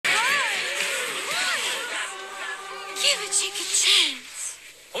Take a chance.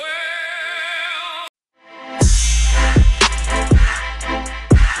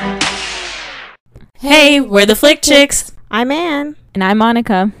 Hey, we're the Flick Chicks. I'm Anne. And I'm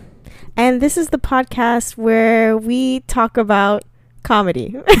Monica. And this is the podcast where we talk about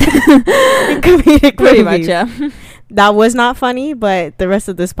comedy. Comedic Pretty movies. much, yeah. That was not funny, but the rest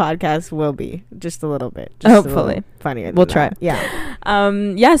of this podcast will be just a little bit. Hopefully. Funnier than We'll try. that. Yeah.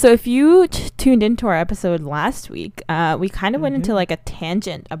 Yeah, so if you tuned into our episode last week, we kind of went into like a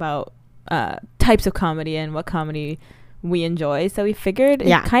tangent about types of comedy and what comedy we enjoy. So we figured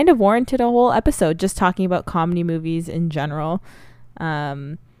it kind of warranted a whole episode just talking about comedy movies in general,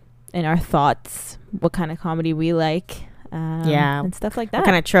 and our thoughts, what kind of comedy we like, and stuff like that. What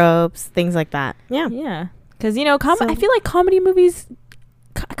kind of tropes, things like that. Yeah. Yeah. Because, you know, I feel like comedy movies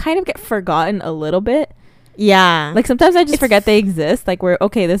kind of get forgotten a little bit. Yeah. Like, sometimes I just forget they exist. Like,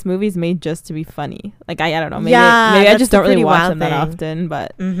 this movie's made just to be funny. Like, I don't know. Maybe I just don't really watch them that often.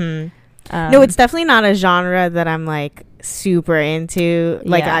 But no, it's definitely not a genre that I'm, like, super into.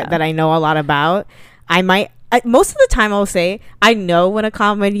 Like, that I know a lot about. Most of the time I'll say I know when a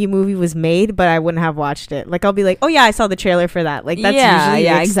comedy movie was made, but I wouldn't have watched it. Like, I'll be like, oh, yeah, I saw the trailer for that. Like, that's usually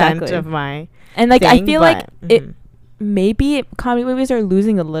the extent of my... And like thing, I feel like maybe comedy movies are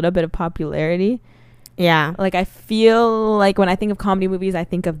losing a little bit of popularity. Yeah. Like I feel like when I think of comedy movies, I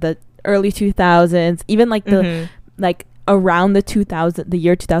think of the early 2000s, even like the like around the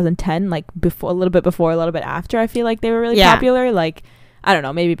year 2010, like before, a little bit before, a little bit after. I feel like they were really popular. Like I don't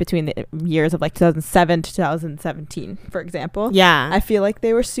know, maybe between the years of like 2007 to 2017, for example. Yeah. I feel like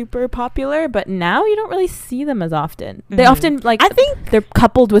they were super popular, but now you don't really see them as often. They often like, I think they're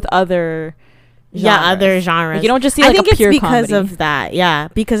coupled with other other genres. Like, you don't just see like a pure comedy. I think it's because of that. Yeah,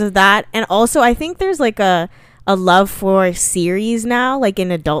 because of that. And also I think there's like a love for series now, like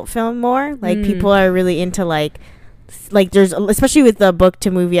in adult film more. Like people are really into like there's, especially with the book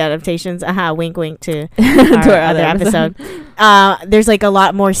to movie adaptations, wink wink to our other episode. There's like a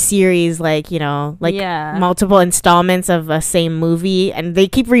lot more series, like, you know, like multiple installments of a same movie, and they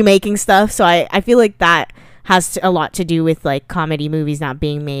keep remaking stuff. So I feel like that has a lot to do with like comedy movies not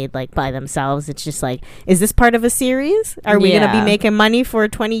being made like by themselves. It's just like, is this part of a series? Are we gonna be making money for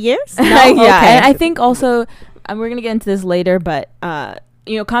 20 years? No? Yeah. Okay. And I think also, we're gonna get into this later, but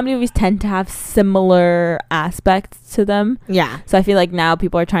you know, comedy movies tend to have similar aspects to them. Yeah. So I feel like now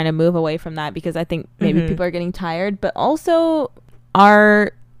people are trying to move away from that because I think maybe people are getting tired, but also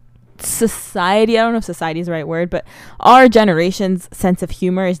our society, I don't know if society is the right word, but our generation's sense of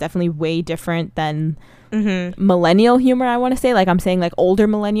humor is definitely way different than millennial humor, I want to say. Like, I'm saying like older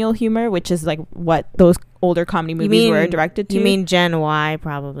millennial humor, which is like what those older comedy movies were directed to. You mean Gen Y,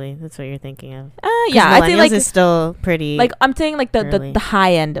 probably? That's what you're thinking of. Yeah, I think like is still pretty, like, I'm saying like the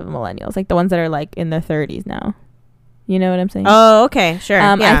high end of millennials, like the ones that are like in their 30s now. You know what I'm saying? Oh, okay, sure.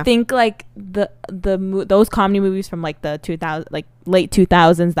 I think like those comedy movies from like the 2000, like late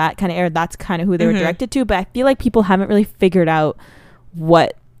 2000s, that kind of era, that's kind of who they were directed to. But I feel like people haven't really figured out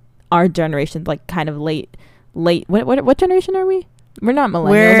what our generation, like kind of late what generation are we? We're not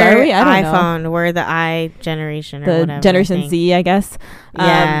millennials, are we? I don't know. We're the I generation, or the whatever, Generation Z, I guess.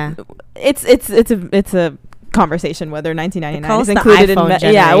 Yeah. It's a conversation whether 1999 is included in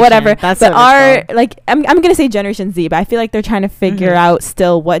whatever. That's but our like I'm gonna say Generation Z, but I feel like they're trying to figure out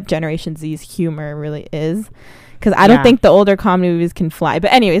still what Generation Z's humor really is, because I don't think the older comedy movies can fly.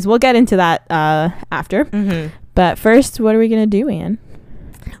 But anyways, we'll get into that after. But first, what are we gonna do, Anne?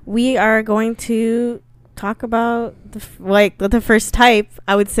 We are going to talk about the first type.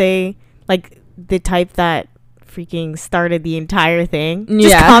 I would say like the type that freaking started the entire thing.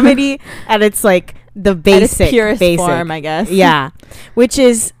 Just comedy at its like the basic, purest form, I guess. Yeah, which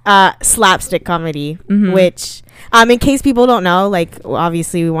is slapstick comedy. Which, in case people don't know, like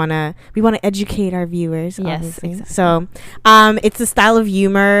obviously we wanna educate our viewers. Yes, exactly. So, it's a style of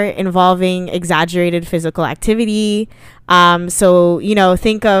humor involving exaggerated physical activity. So, you know,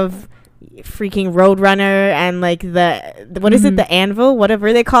 think of freaking Roadrunner and like what is it, the anvil,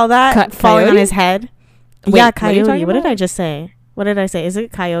 whatever they call that, falling on his head. Wait, coyote. What did I just say? What did I say? Is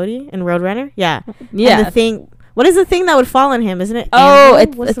it coyote in Roadrunner? Yeah. And the thing, what is the thing that would fall on him? Isn't it? Oh,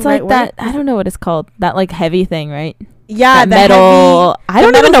 it's like that. I don't know what it's called. That like heavy thing, right? Yeah, that metal. I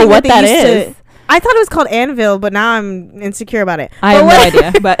don't even know what that is. I thought it was called anvil, but now I'm insecure about it. I have no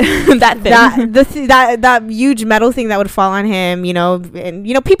idea, but that thing, that huge metal thing that would fall on him, you know, and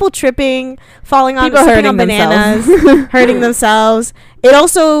you know, people tripping, falling on, hurting bananas, hurting themselves. It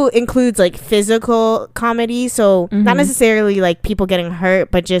also includes like physical comedy, so not necessarily like people getting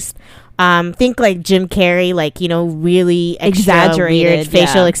hurt, but just Think like Jim Carrey, like, you know, really exaggerated weird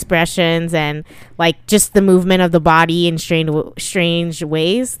facial expressions and like just the movement of the body in strange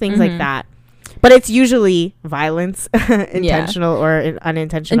ways, things like that. But it's usually violence, intentional or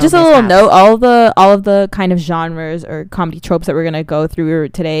unintentional. And just a little note, all of the kind of genres or comedy tropes that we're gonna go through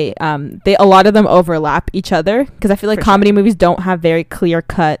today, a lot of them overlap each other, because I feel like comedy movies don't have very clear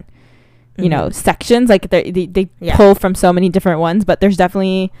cut, you know, sections. Like they pull from so many different ones, but there's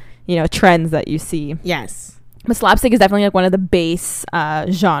definitely, you know, trends that you see. Yes. But slapstick is definitely like one of the base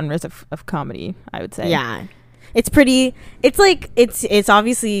genres of comedy, I would say. Yeah. It's pretty, it's like, it's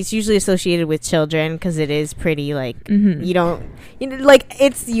obviously, it's usually associated with children because it is pretty like, you know, like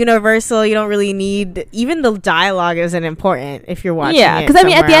it's universal. You don't really need, even the dialogue isn't important if you're watching it because I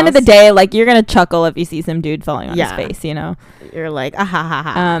mean, at the end of the day, like, you're going to chuckle if you see some dude falling on his face, you know? You're like, ah, ha, ha,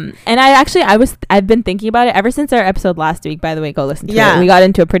 ha. And I've been thinking about it ever since our episode last week. By the way, go listen to it. We got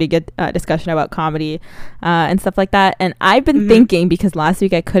into a pretty good discussion about comedy and stuff like that. And I've been thinking, because last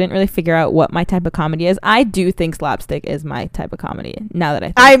week I couldn't really figure out what my type of comedy is. I do think slapstick is my type of comedy, now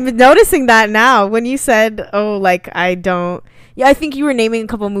that I'm noticing that now when you said, oh, like, I don't. Yeah, I think you were naming a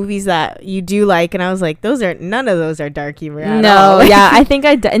couple movies that you do like, and I was like, none of those are dark humor at all. Yeah, I think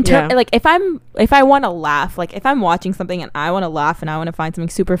like, if I want to laugh, like if I'm watching something and I want to laugh and I want to find something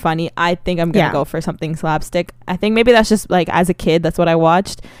super funny, I think I'm gonna go for something slapstick. I think maybe that's just like, as a kid, that's what I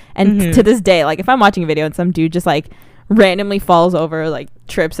watched, and to this day, like if I'm watching a video and some dude just like randomly falls over, like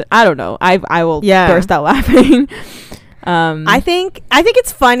trips, I don't know, I will burst out laughing. I think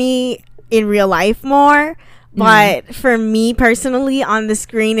it's funny in real life more. But for me personally, on the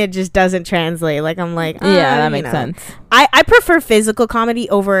screen, it just doesn't translate. Like, I'm like, that makes sense. I prefer physical comedy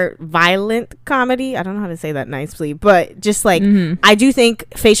over violent comedy. I don't know how to say that nicely, but just like, I do think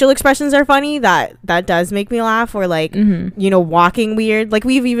facial expressions are funny. That does make me laugh. Or like, you know, walking weird. Like,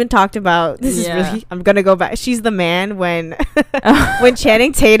 we've even talked about, this is really, I'm gonna go back. She's the Man, when when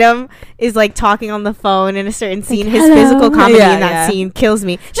Channing Tatum is like talking on the phone in a certain scene, like, his physical comedy in that scene kills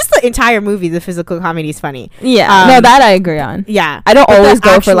me. Just the entire movie, the physical comedy is funny. No, that I agree on. I don't always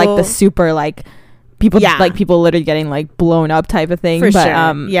go for like the super like people like people literally getting like blown up type of thing, but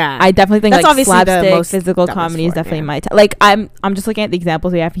I definitely think that's like slapstick physical comedy is definitely my like I'm just looking at the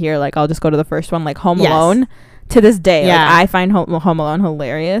examples we have here. Like, I'll just go to the first one, like Home Alone. To this day, like, I find Home Alone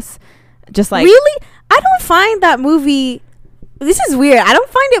hilarious. Just like, really, I don't find that movie, this is weird, I don't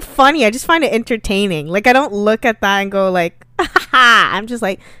find it funny, I just find it entertaining. Like, I don't look at that and go like, I'm just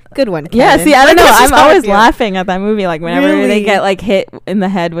like, good one, Kevin. See, I don't know, I'm always laughing at that movie, like whenever they get like hit in the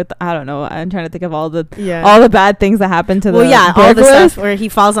head with, I don't know, I'm trying to think of all the bad things that happen to all the stuff where he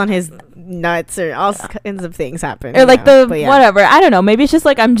falls on his nuts, or all kinds of things happen, or like whatever, I don't know, maybe it's just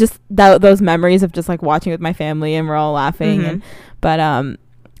like I'm just those memories of just like watching with my family and we're all laughing. But I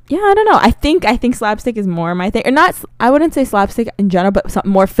don't know. I think slapstick is more my thing. Or not, I wouldn't say slapstick in general, but some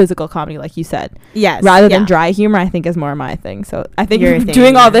more physical comedy, like you said. Yes. Rather than dry humor, I think is more my thing. So I think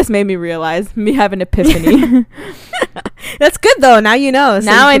doing all this made me realize, me have an epiphany. That's good though. Now you know. So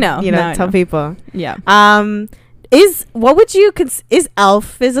now I know. You know, tell people. Yeah. Is Elf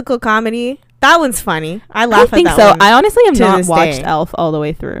physical comedy? That one's funny. I laugh at that. I think so. I honestly have not watched Elf all the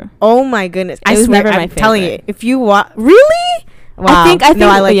way through. Oh my goodness. I swear, never my favorite. Telling you, if you watch, really? Wow. I think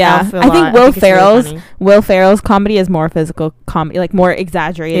I like Elf a lot. I think Will Ferrell's comedy is more physical comedy, like more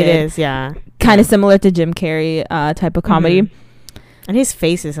exaggerated. It is, yeah. Kind of similar to Jim Carrey type of comedy. And his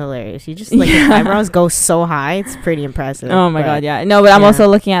face is hilarious. You just like his eyebrows go so high. It's pretty impressive. Oh my god, yeah. No, but I'm also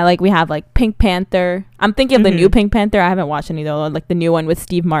looking at, like, we have like Pink Panther. I'm thinking of the new Pink Panther. I haven't watched any though. Like the new one with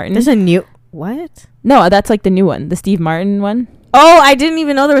Steve Martin. There's a new what? No, that's like the new one, the Steve Martin one. Oh, I didn't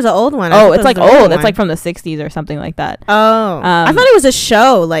even know there was an old one. Oh, it's like old. It's like from the 60s or something like that. Oh, I thought it was a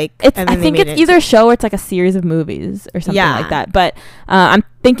show. Like, I think it's either a show or it's like a series of movies or something like that. But I'm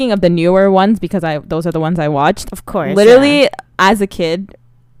thinking of the newer ones because those are the ones I watched. Of course. Literally, as a kid,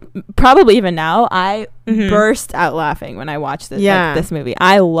 probably even now, I burst out laughing when I watched this. Like, this movie.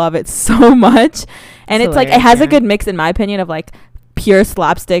 I love it so much, and it's like it has a good mix, in my opinion, of like pure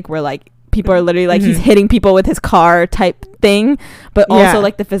slapstick where like people are literally like he's hitting people with his car type thing, but also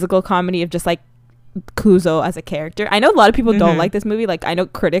like the physical comedy of just like Kuzo as a character. I know a lot of people don't like this movie. Like, I know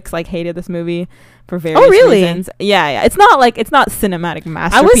critics like hated this movie for various reasons. Yeah. It's not cinematic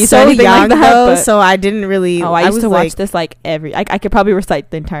masterpiece. I was so young like that, though, so I didn't really. I used to watch this like I could probably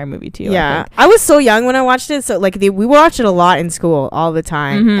recite the entire movie to you. Yeah, I was so young when I watched it, so like we watched it a lot in school all the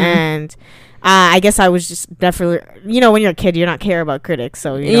time, and I guess I was just definitely, when you're a kid, you're not care about critics,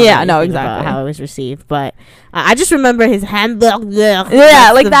 so exactly about how it was received. But I just remember his hand,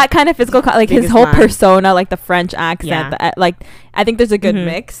 like that kind of physical, like his whole persona, like the French accent. I think there's a good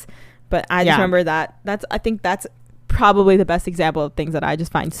mix. But I just remember I think that's probably the best example of things that I just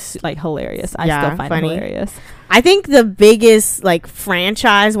find like hilarious. I still find funny. It hilarious. I think the biggest like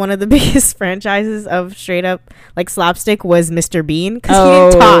franchise, one of the biggest franchises of straight up like slapstick was Mr. Bean, because he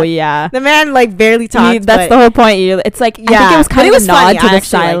didn't talk. Yeah, the man like barely talked. That's the whole point. It's like I think it was kind of a nod to the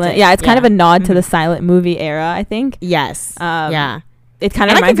silent. Yeah, it's kind of a nod to the silent movie era. I think. Yes. It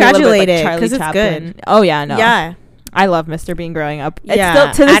kind of reminds me a little bit like Charlie Chaplin. Good. Oh yeah, no. Yeah. I love Mr. Bean growing up. Yeah,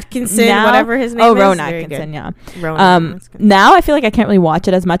 it's still to Atkinson, whatever his name is. Rowan Atkinson, yeah. Now I feel like I can't really watch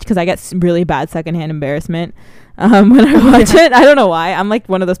it as much because I get really bad secondhand embarrassment when I watch it. I don't know why. I'm like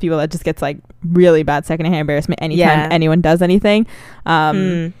one of those people that just gets like really bad secondhand embarrassment anytime anyone does anything.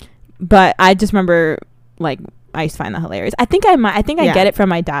 But I just remember like I used to find that hilarious. I think I get it from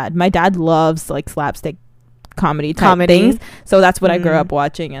my dad. My dad loves like slapstick comedy type things, so that's what I grew up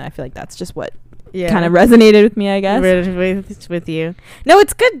watching, and I feel like that's just what kind of resonated with me, I guess. With you. No,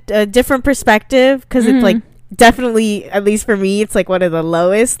 it's good. Different perspective, because it's like definitely, at least for me, it's like one of the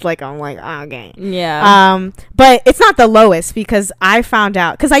lowest. Like I'm like, oh, okay, yeah. But it's not the lowest, because I found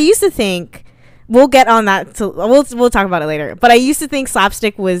out, because I used to think, we'll get on that. We'll talk about it later. But I used to think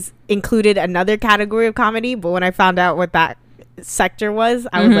slapstick was included another category of comedy, but when I found out what that sector was,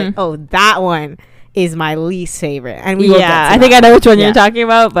 I was like, oh, that one is my least favorite. And we will get to I think I know which one you're talking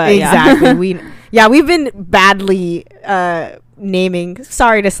about, but exactly. We've been badly naming,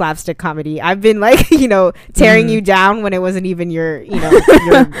 sorry to slapstick comedy. I've been like, tearing you down when it wasn't even your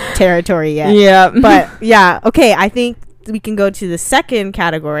your territory yet. Yeah. But okay, I think we can go to the second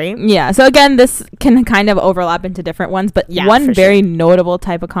category. Yeah, so again, this can kind of overlap into different ones, but one very notable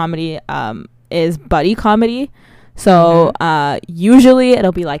type of comedy is buddy comedy. So usually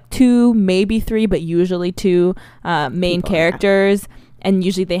it'll be like 2, maybe 3, but usually 2 main characters, and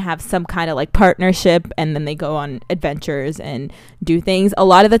usually they have some kind of like partnership, and then they go on adventures and do things. A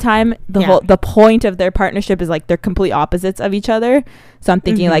lot of the time the point of their partnership is like they're complete opposites of each other. So I'm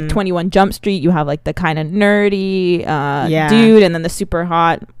thinking like 21 Jump Street, you have like the kind of nerdy dude, and then the super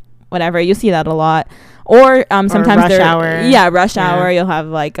hot whatever. You see that a lot. Or sometimes Rush Hour. Rush Hour, you'll have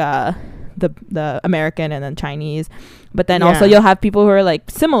like the American and then Chinese, but then also you'll have people who are like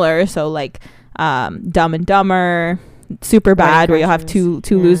similar, so like Dumb and Dumber, Super Bad, where you'll have two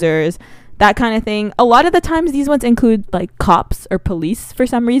losers, that kind of thing. A lot of the times these ones include like cops or police for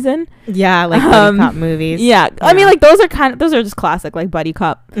some reason. Like buddy cop movies. I mean, like those are just classic like buddy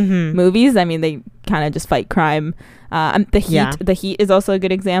cop movies. I mean, they kind of just fight crime. The Heat is also a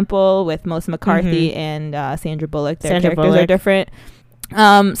good example with Melissa McCarthy and Sandra Bullock. Their characters are different.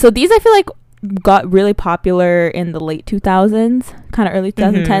 So these I feel like got really popular in the late 2000s, kind of early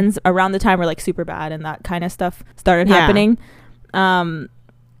 2010s, around the time where like Superbad and that kind of stuff started happening.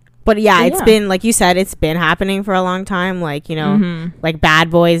 But it's been, like you said, it's been happening for a long time. Like, like Bad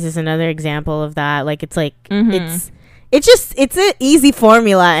Boys is another example of that. Like, it's like it's an easy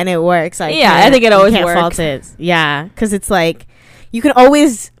formula and it works. Like, I think it always works. Fault it. Yeah, because it's like you can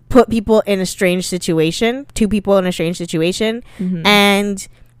always put people in a strange situation, 2 people in a strange situation, and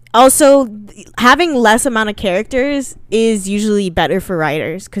also having less amount of characters is usually better for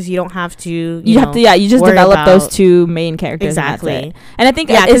writers, because you don't have to you just develop those 2 main characters, exactly. And I think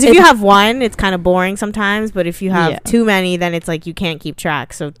because if you have one, it's kind of boring sometimes, but if you have too many, then it's like you can't keep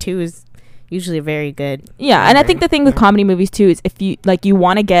track. So 2 is usually very good. And I think the thing with comedy movies too is if you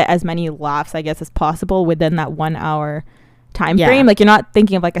want to get as many laughs, I guess, as possible within that 1 hour time frame. Like, you're not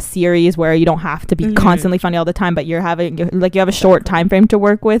thinking of like a series where you don't have to be constantly funny all the time, but you have a short time frame to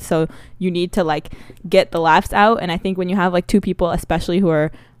work with, so you need to like get the laughs out. And I think when you have like 2 people especially who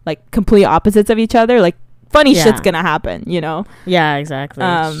are like complete opposites of each other, like funny shit's gonna happen, exactly.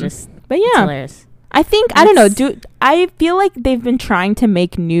 But it's hilarious. I think I don't know. I feel like they've been trying to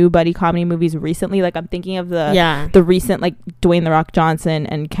make new buddy comedy movies recently. Like I'm thinking of the recent like Dwayne The Rock Johnson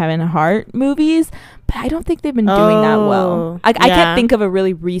and Kevin Hart movies, but I don't think they've been doing that well. I can't think of a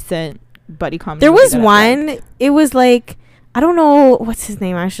really recent buddy comedy. There was one. It was like, I don't know what's his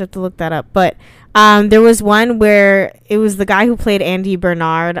name. I should have to look that up. But there was one where it was the guy who played Andy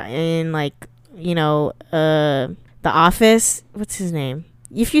Bernard in like The Office. What's his name?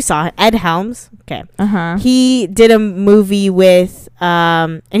 If you saw it, Ed Helms. Okay. He did a movie with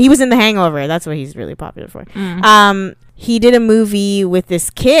and he was in The Hangover. That's what he's really popular for. He did a movie with this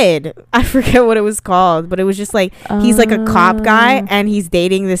kid. I forget what it was called, but it was just like he's like a cop guy and he's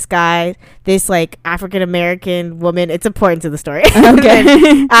dating this guy, this like African American woman. It's important to the story.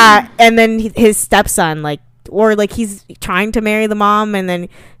 Okay. And then his stepson, he's trying to marry the mom, and then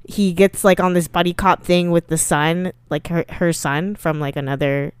he gets like on this buddy cop thing with the son, like her son from like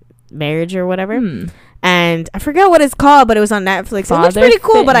another marriage or whatever. And I forget what it's called, but it was on Netflix. It looks pretty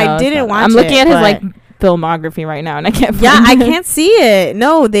cool, but I didn't watch it. I'm looking at his like filmography right now, and I can't. I can't see it.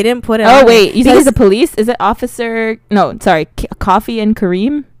 No, they didn't put it. Oh wait, you said he's the police? Is it Officer? No, sorry, Coffee and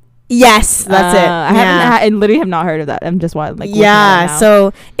Kareem. Yes, that's it. I literally have not heard of that. I'm just like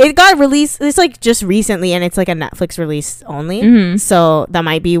so it got released. It's like just recently, and it's like a Netflix release only. So that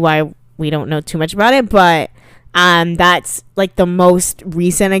might be why we don't know too much about it. But that's like the most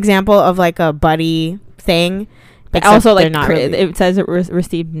recent example of like a buddy thing. But also, like, it says it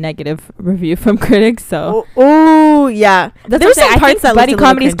received negative review from critics. So yeah, there's some parts that buddy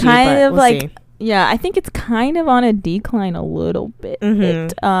comedy is kind of like. Yeah, I think it's kind of on a decline a little bit.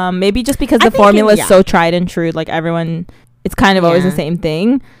 Maybe just because the formula is so tried and true. Like everyone, it's kind of always the same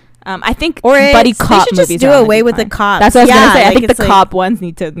thing. I think buddy cop movies just do away with the cops. That's what I was gonna say. I think the cop ones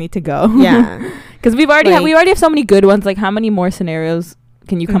need to go. Yeah, because we already have so many good ones. Like, how many more scenarios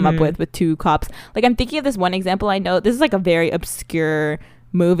can you come up with two cops? Like, I'm thinking of this one example. I know this is like a very obscure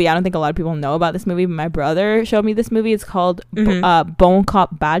movie. I don't think a lot of people know about this movie, but my brother showed me this movie. It's called Bone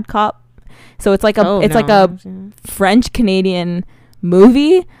Cop Bad Cop. So it's like a French Canadian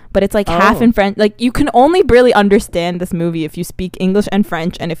movie, but it's like half in French. Like, you can only really understand this movie if you speak English and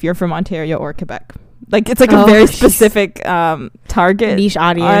French, and if you're from Ontario or Quebec. Like, it's like a very specific target niche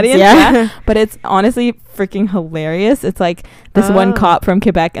audience. But it's honestly freaking hilarious. It's like this one cop from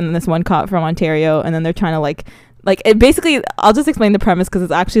Quebec and then this one cop from Ontario, and then they're trying to like it basically. I'll just explain the premise because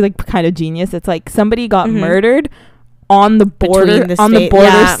it's actually like kind of genius. It's like somebody got murdered on the border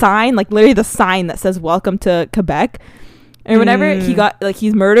sign, like literally the sign that says "Welcome to Quebec," and whenever he got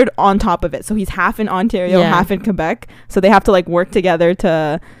he's murdered on top of it, so he's half in Ontario, half in Quebec. So they have to like work together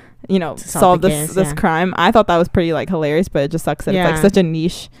to solve this crime. I thought that was pretty like hilarious, but it just sucks that it's like such a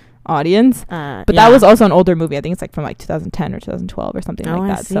niche audience. But that was also an older movie. I think it's like from like 2010 or 2012 or something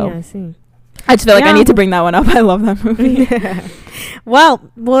like that. I see. I just feel like I need to bring that one up. I love that movie. Well,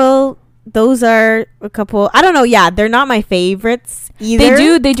 those are a couple. I don't know. Yeah, they're not my favorites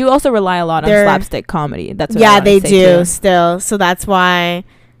either. They do also rely a lot on slapstick comedy. That's what they do too. Still. So that's why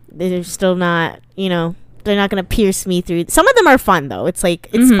they're still not. They're not gonna pierce me through. Some of them are fun though. It's like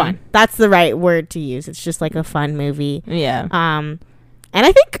it's fun. That's the right word to use. It's just like a fun movie. Yeah. And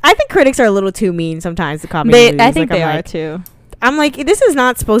I think critics are a little too mean sometimes. The comedy movies. I think they are too. I'm like, this is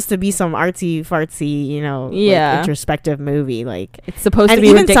not supposed to be some artsy fartsy, like introspective movie. Like, it's supposed to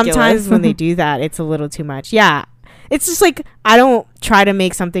be ridiculous. And even sometimes when they do that, it's a little too much. Yeah. It's just like, I don't try to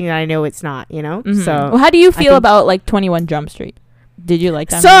make something that I know it's not, So how do you feel about like 21 Jump Street? Did you like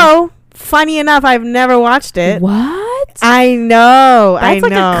that movie? Funny enough, I've never watched it. What? I know. That's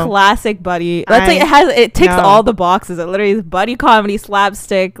like a classic buddy. That's like it ticks all the boxes. It literally is buddy comedy,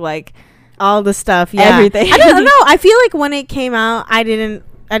 slapstick, like all the stuff, everything. I don't know. I feel like when it came out, I didn't,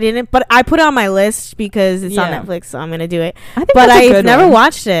 but I put it on my list because it's on Netflix, so I'm gonna do it. But I've never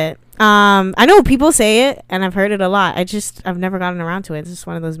watched it. I know people say it, and I've heard it a lot. I've never gotten around to it. It's just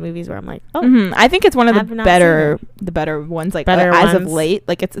one of those movies where I'm like, I think it's one of the better ones, like as of late.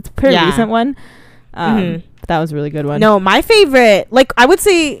 Like it's a pretty recent one. But that was a really good one. No, my favorite, like I would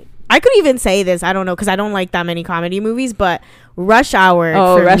say, I could even say this. I don't know because I don't like that many comedy movies, but Rush Hour.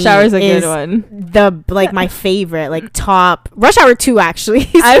 Oh, Rush Hour is a good one. My favorite, like top. Rush Hour 2 actually.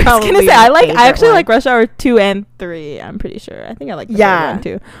 I was gonna say I actually like Rush Hour 2 and 3. I'm pretty sure. I think I like the third one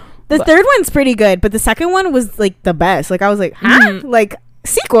too. The third one's pretty good, but the second one was like the best. Like I was like, like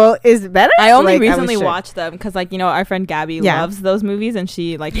sequel is better. I only recently watched them because our friend Gabby loves those movies, and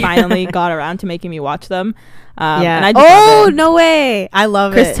she like finally got around to making me watch them. And I just no way, I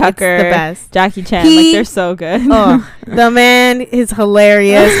love Chris Tucker, it's the best. Jackie Chan, like they're so good. The man is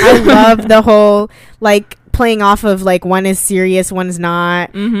hilarious. I love the whole like playing off of like one is serious, one's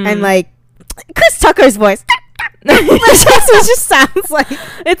not, and like Chris Tucker's voice. It just sounds like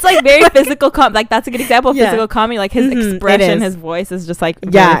it's like very physical like that's a good example of physical comedy. Like his expression, his voice is just like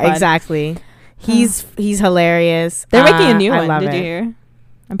really fun. Exactly. He's hilarious. They're making a new one. Did you hear?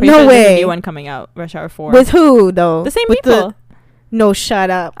 I'm pretty sure there's a new one coming out. Rush Hour 4 with who though? The same people. No, shut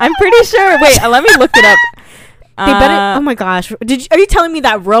up. I'm pretty sure. Wait, let me look it up. They better. Oh my gosh! Are you telling me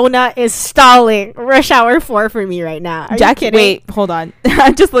that Rona is stalling Rush Hour 4 for me right now? Are you kidding? Wait, hold on.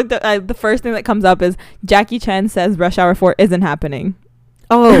 I just looked at the first thing that comes up is Jackie Chan says Rush Hour 4 isn't happening.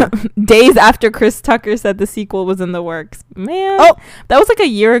 Oh, days after Chris Tucker said the sequel was in the works. Man, that was like a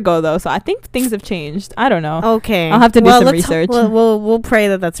year ago though, so I think things have changed. I don't know. Okay, I'll have to do some research. We'll pray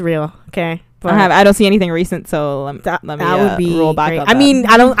that that's real. Okay. But I don't see anything recent, so let me would be roll back. I mean,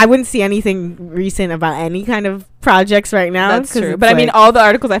 I wouldn't see anything recent about any kind of projects right now. That's true, but I mean, all the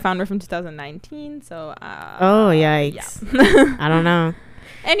articles I found were from 2019. So yikes! Yeah. I don't know.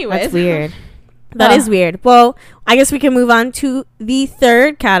 Anyways. That's weird. That is weird. Well, I guess we can move on to the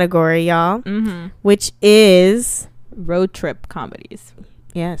third category, y'all, which is road trip comedies.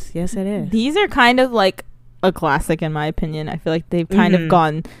 Yes, it is. These are kind of like a classic in my opinion. I feel like they've kind of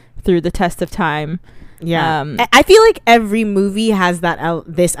gone through the test of time. Yeah. I feel like every movie has that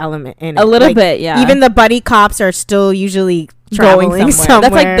this element in it. A little bit, yeah. Even the buddy cops are still usually going somewhere.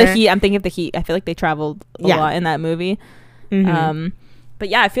 That's like The Heat. I'm thinking of The Heat. I feel like they traveled a lot in that movie. But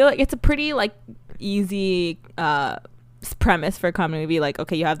yeah, I feel like it's a pretty like easy premise for a comedy movie. Like,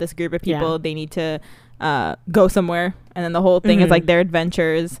 okay, you have this group of people, they need to go somewhere, and then the whole thing is like their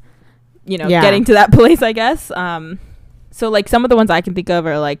adventures, you know, getting to that place, I guess. So like some of the ones I can think of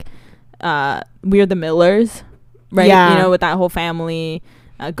are like We're the Millers, right? You know, with that whole family,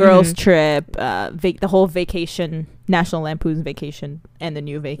 girls trip, the whole Vacation, National Lampoon's Vacation, and the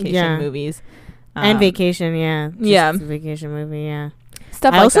new Vacation movies, and Vacation, just a vacation movie,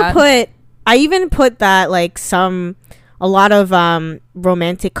 stuff. I even put that like a lot of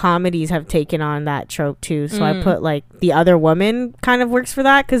romantic comedies have taken on that trope too. So I put like The Other Woman kind of works for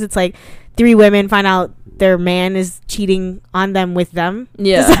that, because it's like 3 women find out their man is cheating on them with them.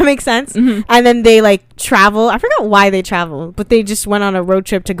 Does that make sense? And then they like travel. I forgot why they travel, but they just went on a road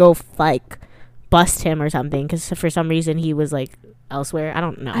trip to go like bust him or something, because for some reason he was like elsewhere. I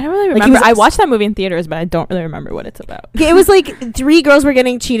don't know. I don't really remember. I watched that movie in theaters, but I don't really remember what it's about. It was like 3 girls were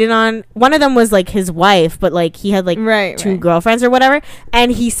getting cheated on. One of them was like his wife, but like he had like 2 girlfriends or whatever.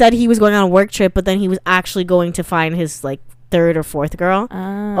 And he said he was going on a work trip, but then he was actually going to find his like 3rd or 4th girl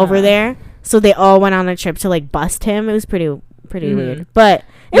over there. So they all went on a trip to like bust him. It was pretty weird, but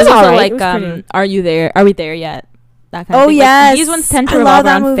it was all right. Like, Are You There? Are We There Yet? That kind of thing. Yes. Like, these ones tend to revolve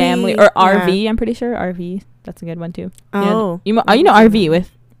around family or RV. I'm pretty sure RV. That's a good one too. You know RV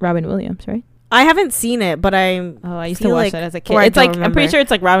with Robin Williams, right? I haven't seen it, but I used to watch that as a kid. It's like I'm pretty sure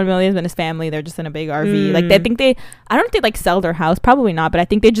it's like Robin Williams and his family. They're just in a big RV. Like I don't know if they like sell their house, probably not, but I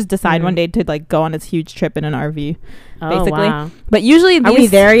think they just decide one day to like go on this huge trip in an RV, basically. Wow. But usually, are we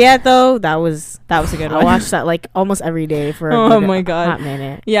there yet though? That was a good one. I watched that like almost every day for my god, hot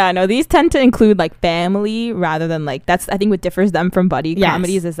minute. Yeah, no, these tend to include like family rather than like that's I think what differs them from buddy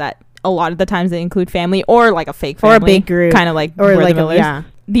comedies is that a lot of the times they include family or like a fake family or a big group, kind of like or like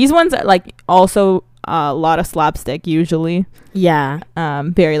These ones are like also a lot of slapstick usually.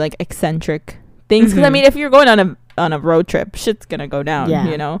 Very like eccentric things, because I mean if you're going on a road trip, shit's gonna go down,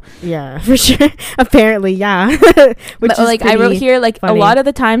 you know. For sure. Apparently. Which but like I wrote here like funny. A lot of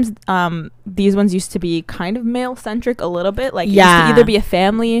the times these ones used to be kind of male centric a little bit, like it used to either be a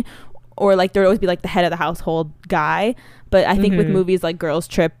family or like there would always be like the head of the household guy. But I think with movies like Girls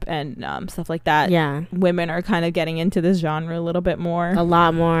Trip and stuff like that, women are kind of getting into this genre a little bit more. A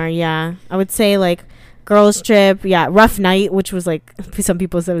lot more, I would say like Girls Trip, Rough Night, which was like some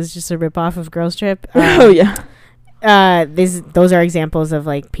people said it was just a ripoff of Girls Trip. Those are examples of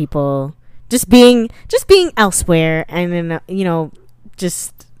like people just being elsewhere and then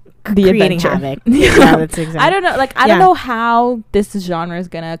just creating havoc. That's exactly. I don't know, like I don't know how this genre is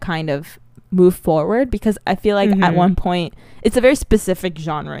gonna kind of move forward, because I feel like at one point it's a very specific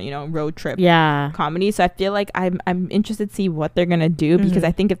genre, road trip comedy. So I feel like I'm interested to see what they're gonna do, because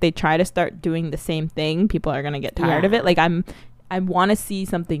I think if they try to start doing the same thing, people are gonna get tired of it. Like I want to see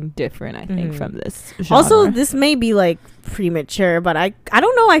something different, I think, from this genre. Also, this may be like premature, but I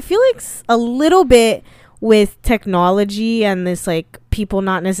don't know, I feel like a little bit with technology and this like people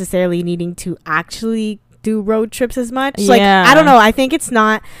not necessarily needing to actually do road trips as much. Like I don't know, I think it's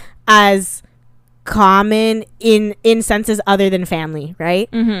not as common in senses other than family, right?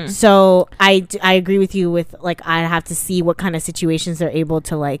 So I agree with you with like I have to see what kind of situations they're able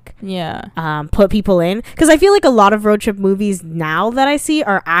to like put people in, because I feel like a lot of road trip movies now that I see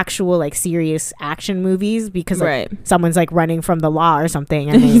are actual like serious action movies, because like someone's like running from the law or something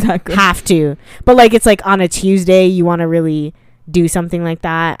and they have to, but like it's like on a Tuesday you want to really do something like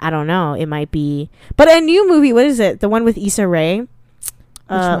that. I don't know, it might be. But a new movie, what is it, the one with Issa Rae?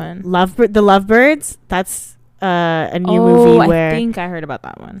 The Lovebirds. That's a new movie where I think I heard about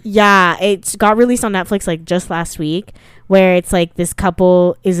that one. Yeah, it got released on Netflix like just last week, where it's like this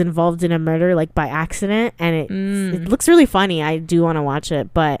couple is involved in a murder like by accident, and it looks really funny. I do want to watch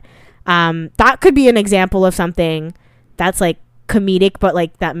it, but that could be an example of something that's like comedic, but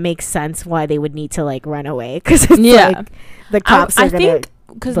like that makes sense why they would need to like run away, because it's like the cops I think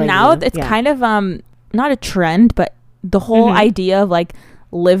because now it's kind of not a trend, but the whole idea of like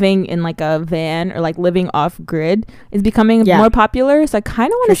living in like a van or like living off grid is becoming more popular. So I kind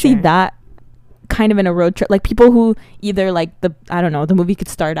of want to see that kind of in a road trip, like people who either like I don't know, the movie could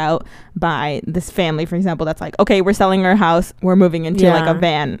start out by this family, for example, that's like, okay, we're selling our house, we're moving into like a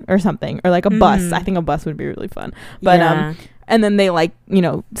van or something, or like a bus. I think a bus would be really fun, but and then they like, you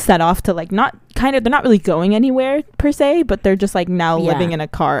know, set off to like they're not really going anywhere per se, but they're just like now living in a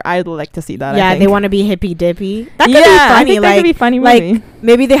car. I'd like to see that. Yeah, they want to be hippy dippy. That could be funny. I think that could be funny movie. Like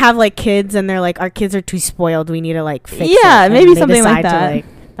maybe they have like kids and they're like, our kids are too spoiled, we need to like fix it. Yeah, maybe something like that.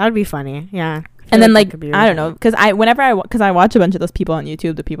 That would be funny. Yeah. And then like really I don't know, because I watch a bunch of those people on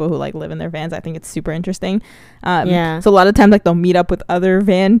YouTube, the people who like live in their vans. I think it's super interesting. So a lot of times like they'll meet up with other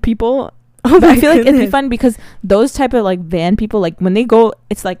van people. I feel like it'd be fun because those type of like van people, like when they go,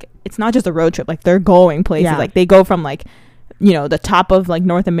 it's like it's not just a road trip, like they're going places. Like they go from like, you know, the top of like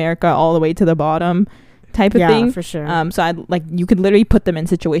North America all the way to the bottom type of thing. For sure. So I'd like, you could literally put them in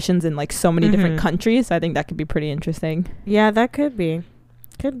situations in like so many different countries. So I think that could be pretty interesting. Yeah, that could be.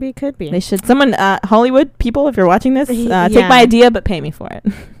 Could be. They should. Someone, Hollywood people, if you're watching this, take my idea, but pay me for it.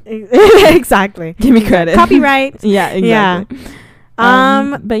 Exactly. Give me credit. Copyright. Yeah, exactly.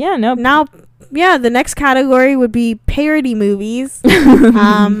 But yeah, no. Now, the next category would be parody movies.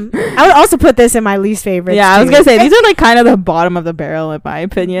 I would also put this in my least favorite. Yeah, I was gonna say these are like kind of the bottom of the barrel in my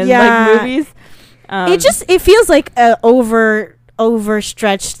opinion. Like movies. It feels like a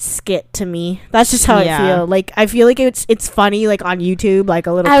overstretched skit to me. That's just how I feel. Like I feel like it's funny like on YouTube, like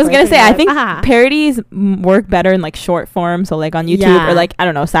a little. I was gonna say I think parodies work better in like short form, so like on YouTube or like I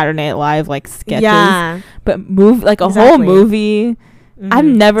don't know, Saturday Night Live like sketches. Yeah, but like a whole movie. I've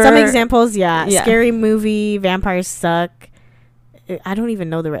never some examples. Scary Movie, Vampires Suck. I don't even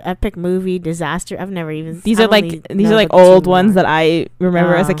know the epic movie, Disaster. I've never even. These are like old ones that I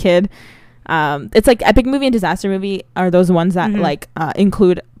remember as a kid. It's like epic movie and disaster movie are those ones that like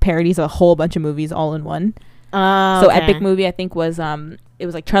include parodies of a whole bunch of movies all in one. So epic movie I think was it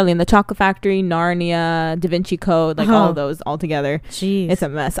was like Charlie and the Chocolate Factory, Narnia, Da Vinci Code, like all of those all together. Jeez, it's a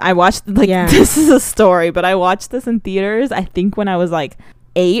mess. I watched this is a story, but I watched this in theaters I think when I was like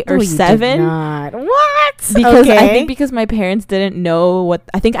 8 or 7. What? Because I think because my parents didn't know what,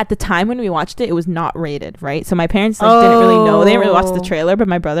 I think at the time when we watched it was not rated, right? So my parents like didn't really know. They didn't really watch the trailer, but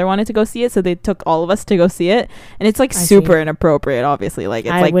my brother wanted to go see it, so they took all of us to go see it. And it's like super inappropriate, obviously. Like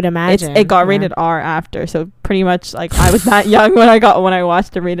it's I would imagine it got rated R after, so pretty much like I was that young when I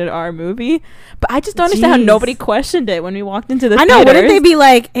watched a rated R movie. But I just don't understand how nobody questioned it when we walked into the theaters. I know, wouldn't they be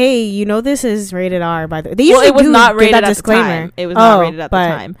like, hey, you know this is rated R by the way. They usually it was not rated at the time. It was not rated at the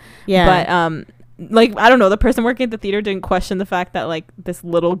time. Yeah. But like I don't know, the person working at the theater didn't question the fact that like this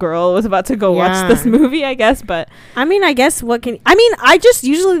little girl was about to go watch this movie, I guess. But I mean, I guess I just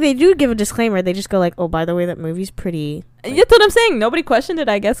usually they do give a disclaimer. They just go like, oh, by the way, that movie's pretty. Like, that's what I'm saying. Nobody questioned it,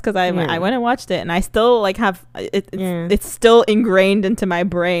 I guess, because I went and watched it, and I still like have it. It's still ingrained into my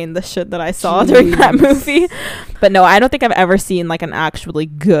brain, the shit that I saw during that movie. But no, I don't think I've ever seen like an actually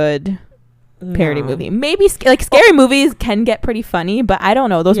good parody movie. Maybe like scary movies can get pretty funny, but I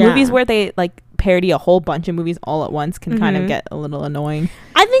don't know, those movies where they like parody a whole bunch of movies all at once can kind of get a little annoying.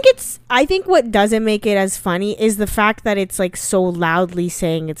 I think what doesn't make it as funny is the fact that it's like so loudly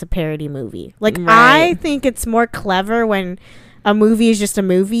saying it's a parody movie. Like I think it's more clever when a movie is just a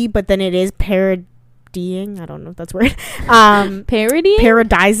movie, but then it is parodying. I don't know if that's word. Parodying?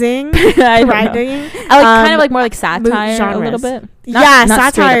 Parodizing. I like kind of like more like satire a little bit. Not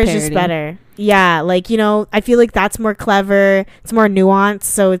satire is just better. Yeah, like, you know, I feel like that's more clever. It's more nuanced,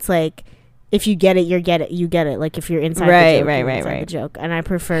 so it's like if you get it, you get it. Like if you're inside the joke. And I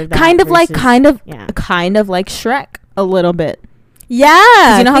prefer that. Kind of like Shrek a little bit.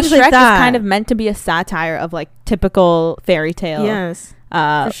 Yeah. You know how Shrek is kind of meant to be a satire of like typical fairy tale. Yes.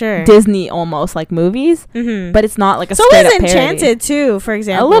 For sure. Disney almost like movies, but it's not like a so straight up is Enchanted too, for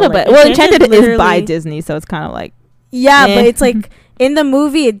example. A little bit. Well, Enchanted is by Disney, so it's kind of like but it's like in the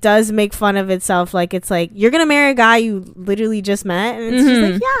movie it does make fun of itself. Like it's like you're gonna marry a guy you literally just met, and it's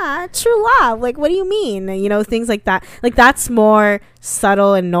just like, yeah, true love. Like what do you mean? You know, things like that. Like that's more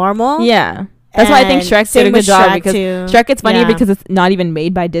subtle and normal. Yeah. That's why I think Shrek did a good job, because Shrek it's funny because it's not even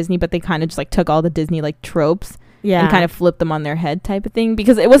made by Disney, but they kind of just like took all the Disney like tropes and kind of flipped them on their head type of thing,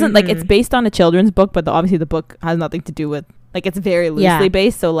 because it wasn't like it's based on a children's book, but obviously the book has nothing to do with, like, it's very loosely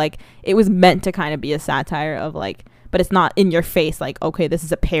based, so like it was meant to kind of be a satire of like, but it's not in your face like, okay, this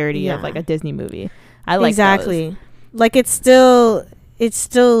is a parody of like a Disney movie. I like those. Like it's still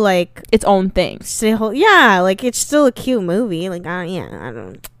like its own thing. Like it's still a cute movie. Like I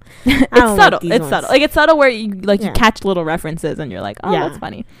don't it's subtle. It's subtle. Like it's subtle where you like you catch little references and you're like, oh, that's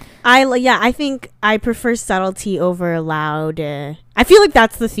funny. I think I prefer subtlety over loud. I feel like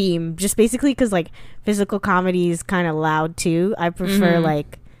that's the theme, just basically because like physical comedy is kind of loud too. I prefer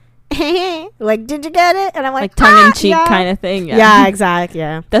like like, did you get it? And I'm like tongue-in-cheek kind of thing. Yeah, exactly.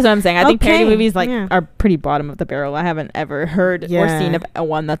 Yeah, that's what I'm saying. I think parody movies are pretty bottom of the barrel. I haven't ever heard or seen a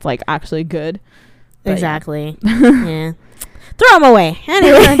one that's like actually good. But exactly. Yeah. Throw them away.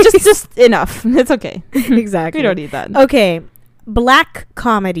 Anyway, just enough. It's okay. Exactly. We don't need that. Okay. Black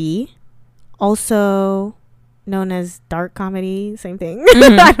comedy, also known as dark comedy, same thing.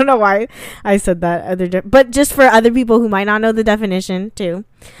 I don't know why I said that, but just for other people who might not know the definition too.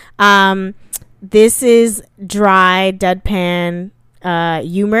 This is dry, deadpan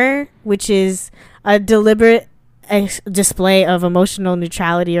humor, which is a deliberate display of emotional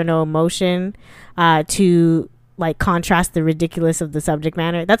neutrality or no emotion to like contrast the ridiculous of the subject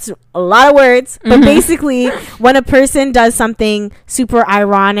matter. That's a lot of words, but basically when a person does something super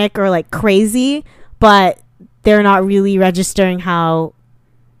ironic or like crazy, but they're not really registering how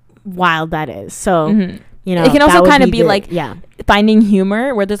wild that is. So you know, it can also kind of be like finding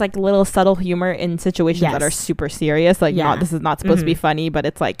humor where there's like little subtle humor in situations that are super serious, like this is not supposed to be funny, but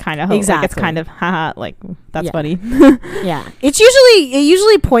it's like kind of like it's kind of haha, like that's funny. It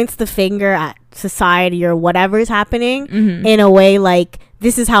usually points the finger at society or whatever is happening in a way like,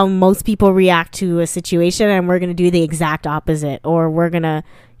 this is how most people react to a situation, and we're gonna do the exact opposite, or we're gonna,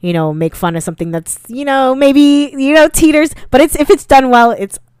 you know, make fun of something that's, you know, maybe, you know, teeters, but if it's done well,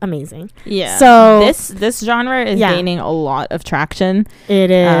 it's amazing. Yeah. So this genre is gaining a lot of traction.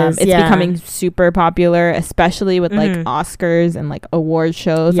 It is. It's becoming super popular, especially with like Oscars and like award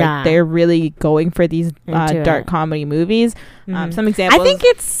shows. Like they're really going for these dark comedy movies. Some examples. I think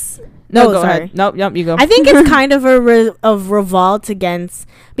it's. No, go ahead. Nope, you go. I think it's kind of a revolt against,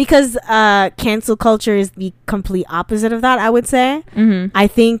 because cancel culture is the complete opposite of that, I would say. I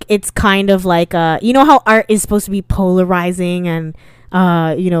think it's kind of like you know how art is supposed to be polarizing and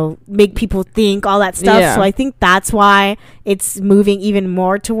you know, make people think, all that stuff. So I think that's why it's moving even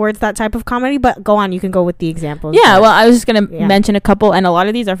more towards that type of comedy. But go on, you can go with the examples. Well, I was just gonna mention a couple, and a lot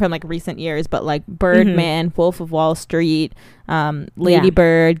of these are from like recent years, but like Birdman, Wolf of Wall Street, Lady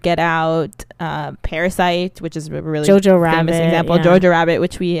Bird, Get Out, Parasite, which is a really Jojo famous Rabbit, example. Jojo Rabbit,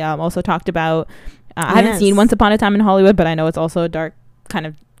 which we also talked about. I haven't seen Once Upon a Time in Hollywood, but I know it's also a dark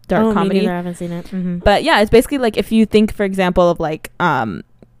comedy. Me neither, I haven't seen it. But yeah, it's basically like, if you think, for example, of like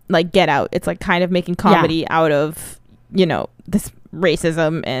Get Out, it's like kind of making comedy out of, you know, this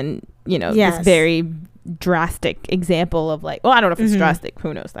racism and, you know, this very drastic example of like, well, I don't know if it's drastic,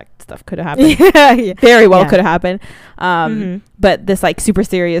 who knows, that stuff could have happened. Very well could have happened. But this like super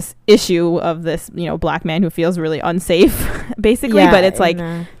serious issue of this, you know, black man who feels really unsafe basically, but it's like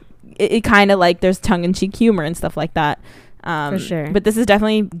it kind of like, there's tongue-in-cheek humor and stuff like that. For sure. But this is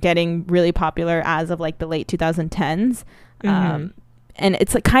definitely getting really popular as of like the late 2010s. And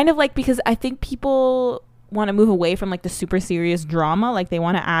it's like kind of like, because I think people want to move away from like the super serious drama, like they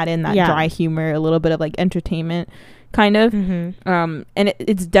want to add in that dry humor, a little bit of like entertainment kind of. And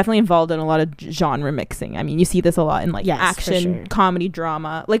it's definitely involved in a lot of genre mixing. I mean, you see this a lot in like action, comedy,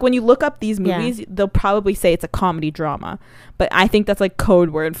 drama. Like when you look up these movies, they'll probably say it's a comedy drama, but I think that's like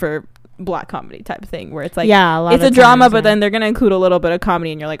code word for black comedy type of thing, where it's like it's a drama, but then they're gonna include a little bit of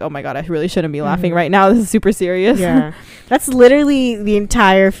comedy, and you're like, oh my god, I really shouldn't be laughing right now, this is super serious. That's literally the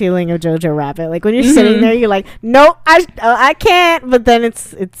entire feeling of Jojo Rabbit. Like when you're sitting there, you're like, nope, I can't, but then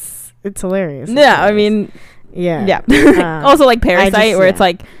it's hilarious. I mean also like Parasite, where it's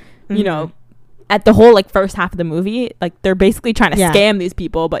like, you know, at the whole like first half of the movie, like they're basically trying to scam these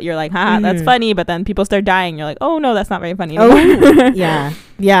people, but you're like, haha, that's funny, but then people start dying, you're like, oh no, that's not very funny anymore.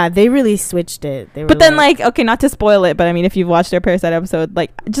 They really switched it. But then like, okay, not to spoil it, but I mean, if you've watched their Parasite episode,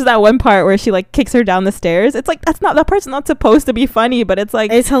 like just that one part where she like kicks her down the stairs, it's like, that part's not supposed to be funny, but it's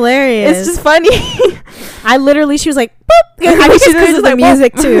like, it's hilarious, it's just funny. She was like, boop. I think it's because of the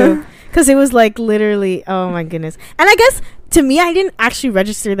music too, because it was like literally, oh my goodness. And I guess to me, I didn't actually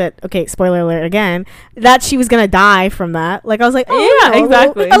register that, okay, spoiler alert again, that she was gonna die from that. Like I was like, oh yeah,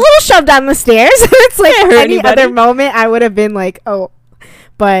 exactly, a little shove down the stairs. It's like any other moment I would have been like, oh.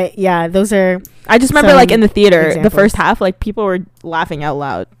 But yeah, those are, I just remember like in the theater, the first half, like people were laughing out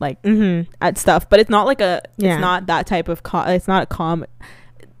loud, like at stuff, but it's not like it's not that type of it's not a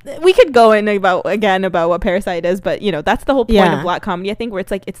we could go in about what Parasite is, but you know, that's the whole point of black comedy, I think, where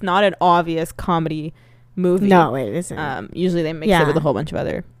it's like, it's not an obvious comedy movie. No, it isn't. Usually they mix it with a whole bunch of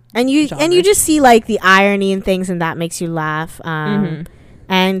other and you just see like the irony and things, and that makes you laugh.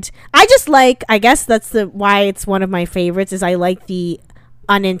 And I just like, I guess that's why it's one of my favorites, is I like the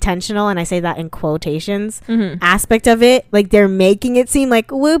unintentional, and I say that in quotations, aspect of it. Like they're making it seem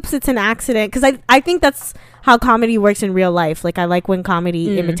like, whoops, it's an accident. Because I think that's how comedy works in real life. Like I like when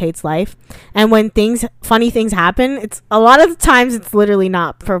comedy imitates life, and when funny things happen, it's a lot of the times it's literally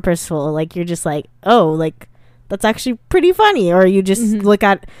not purposeful. Like you're just like, oh, like that's actually pretty funny, or you just look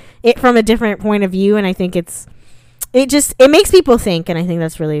at it from a different point of view, and I think it makes people think, and I think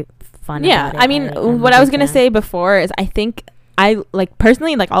that's really fun. Yeah, I mean, what I was gonna say before is I think I like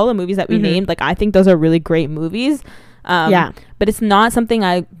personally like all the movies that we named, like I think those are really great movies. But it's not something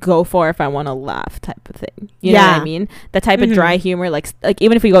I go for if I want to laugh type of thing. You know what I mean? The type of dry humor, like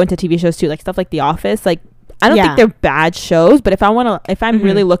even if we go into TV shows too, like stuff like The Office, like I don't think they're bad shows, but if I'm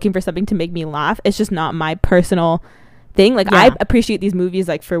really looking for something to make me laugh, it's just not my personal thing. Like I appreciate these movies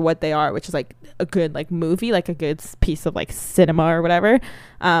like for what they are, which is like a good like movie, like a good piece of like cinema or whatever.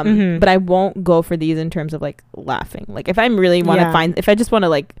 But I won't go for these in terms of like laughing. Like if I really want to if I just want to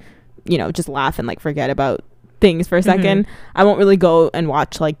like, you know, just laugh and like forget about things for a second, I won't really go and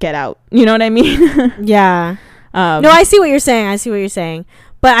watch like Get Out. You know what I mean? No, I see what you're saying.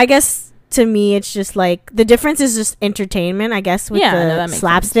 But I guess to me, it's just like the difference is just entertainment, I guess, with the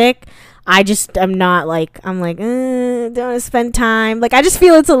slapstick. Sense. I just am not like, I'm like, don't want to spend time. Like, I just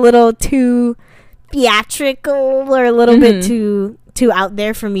feel it's a little too theatrical or a little bit too out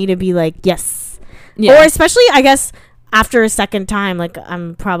there for me to be like, yes. Or especially, I guess, after a second time, like,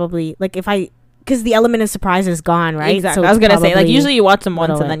 I'm probably, like, because the element of surprise is gone, right? Exactly. So I was gonna say, like, usually you watch them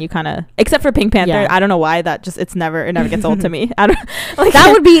once and then you kind of, except for Pink Panther, I don't know why that just it never gets old to me. I don't like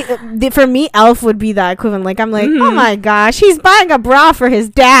that would be for me. Elf would be that equivalent. Like I'm like, oh my gosh, he's buying a bra for his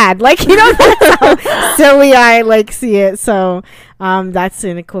dad. Like you know, that's how silly I like see it. So that's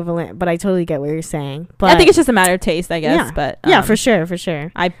an equivalent. But I totally get what you're saying. But I think it's just a matter of taste, I guess. Yeah. But yeah, for sure.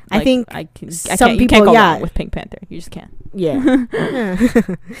 I think some people you can't go wrong with Pink Panther. You just can't. Yeah.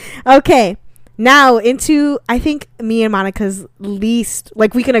 Okay. Now into, I think, me and Monica's least,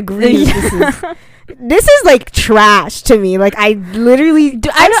 like we can agree this is like trash to me. Like I literally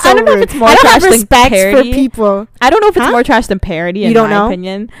I don't know if it's more trash than parody for people. I don't know if it's more trash than parody in my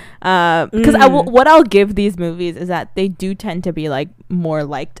opinion. Because what I'll give these movies is that they do tend to be like more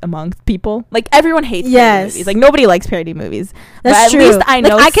liked amongst people. Like everyone hates parody movies. Like nobody likes parody movies. That's but true. At least I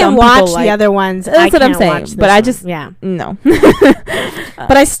know I can watch the other ones. That's what I'm saying. But I just no.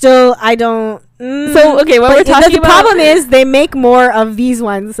 But I don't. So okay, what we're talking about. The problem is they make more of these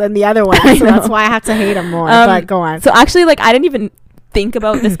ones than the other ones, so that's why I have to hate them more. But go on. So actually, like I didn't even think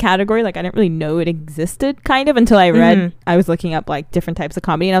about this category. Like I didn't really know it existed, kind of, until I read. I was looking up like different types of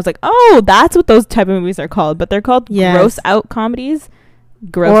comedy, and I was like, oh, that's what those type of movies are called. But they're called gross out comedies.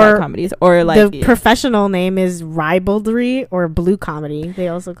 Or like the professional name is ribaldry or blue comedy. They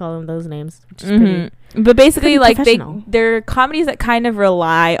also call them those names, which is pretty. But basically, like they're comedies that kind of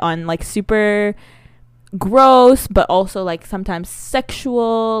rely on like super gross, but also like sometimes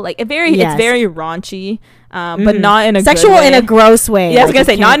sexual. Like it's very raunchy, but not in a sexual good way. In a gross way. Yeah, I was gonna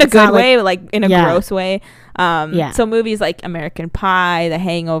say not in a good way, but like in a gross way. So movies like American Pie, The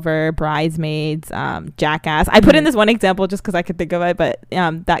Hangover, Bridesmaids, Jackass. I put in this one example just because I could think of it, but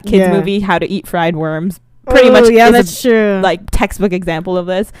that kids movie, How to Eat Fried Worms, pretty much that's true. Like textbook example of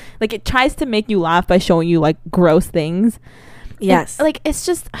this. Like it tries to make you laugh by showing you like gross things. Yes. And, like it's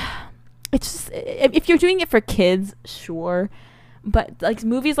just if you're doing it for kids, sure. But like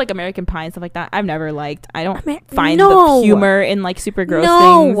movies like American Pie and stuff like that, I've never liked. I don't find the humor in like super gross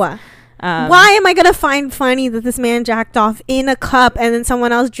things. Why am I gonna find funny that this man jacked off in a cup and then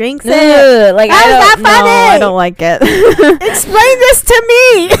someone else drinks it? Like how's that funny? No, I don't like it. Explain this to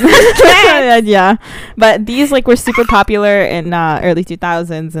me. Yeah, but these like were super popular in early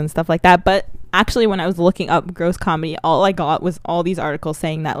 2000s and stuff like that. But actually, when I was looking up gross comedy, all I got was all these articles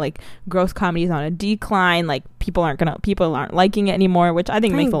saying that like gross comedy is on a decline. Like people aren't liking it anymore, which I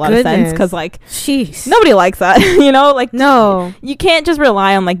think makes a lot of sense because like nobody likes that. You know, like no, you can't just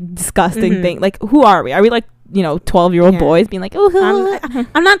rely on like disgusting things. Like who are we? Are we like 12-year-old boys being like, oh,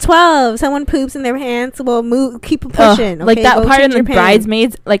 I'm not 12. Someone poops in their pants. Well, move, keep pushing. Okay, like that part in the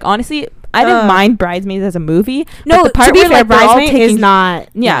Bridesmaids. Like honestly, I didn't mind Bridesmaids as a movie. No, the part to be where fair, like, Bridesmaids is not.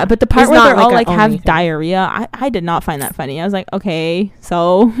 Yeah, but the part where they're all like have diarrhea, I did not find that funny. I was like, okay,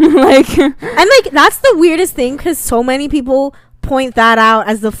 so like, and like that's the weirdest thing because so many people point that out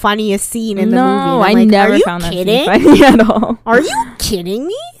as the funniest scene in the movie. No, I never found that scene funny at all. Are you kidding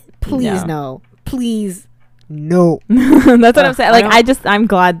me? Please no. Please no. That's what I'm saying. Like I'm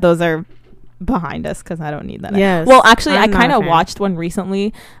glad those are behind us because I don't need that. Yes. Well, actually, I kind of watched one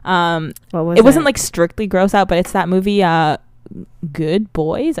recently. It wasn't like strictly gross out, but it's that movie Good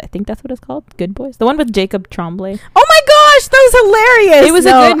Boys. I think that's what it's called. Good Boys. The one with Jacob Tremblay. Oh my gosh, that was hilarious. It was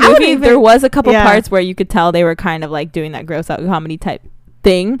a good movie. There was a couple parts where you could tell they were kind of like doing that gross out comedy type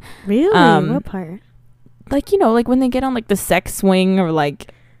thing. Really? What part? Like, you know, like when they get on like the sex swing or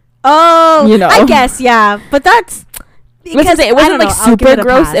like, oh, you know, I guess, yeah. But that's because it wasn't like super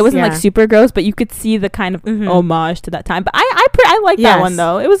gross. It wasn't like super gross, but you could see the kind of homage to that time. But I like that one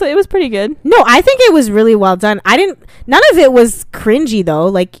though. It was pretty good. No, I think it was really well done. None of it was cringy though.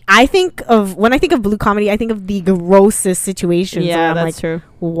 Like when I think of blue comedy, I think of the grossest situations. Yeah, that's true.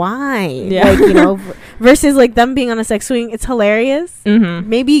 Why? Yeah, like, you know, versus like them being on a sex swing. It's hilarious.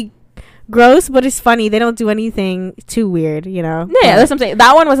 Maybe gross, but it's funny. They don't do anything too weird, you know. Yeah, that's what I'm saying.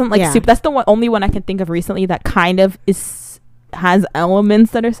 That one wasn't like super. That's the only one I can think of recently that kind of has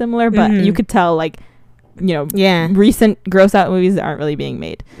elements that are similar, but you could tell, like, you know, recent gross out movies aren't really being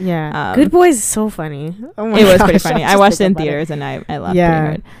made. Yeah, Good Boys is so funny. Oh my gosh, was pretty funny. I watched it in theaters and I laughed pretty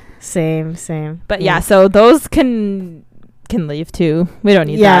hard. Same. But yeah, so those can leave too. We don't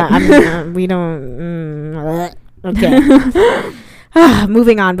need that. I mean, we don't. Okay.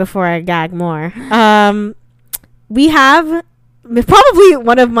 Moving on before I gag more. We have probably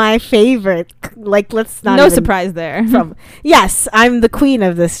one of my favorite, like, let's not. No surprise there. Yes, I'm the queen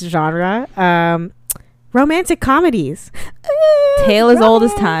of this genre. Romantic comedies. Tale as old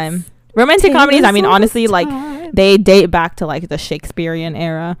as time. Romantic comedies, I mean, honestly, like, they date back to like the Shakespearean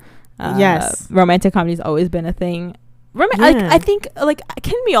era. Yes. Romantic comedy's always been a thing. I think, like,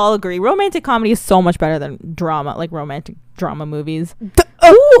 can we all agree romantic comedy is so much better than drama, like romantic drama movies?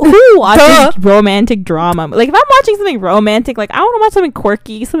 Who watches romantic drama? Like, if I'm watching something romantic, like, I want to watch something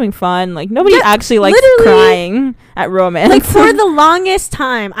quirky, something fun. Like, nobody actually likes crying at romance. Like, for the longest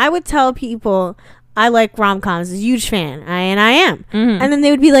time, I would tell people I like rom-coms. A huge fan. I am. And then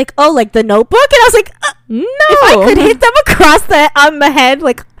they would be like, oh, like The Notebook? And I was like, no. If I could hit them across on the head,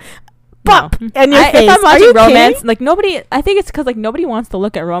 like, pop and your face. If I'm watching romance, kidding? Like, nobody, I think it's because, like, nobody wants to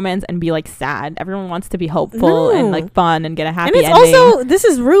look at romance and be like sad. Everyone wants to be hopeful and like fun and get a happy ending. And it's also, this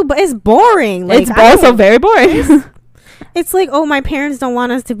is rude, but it's boring. Like, it's also very boring. It's like, oh, my parents don't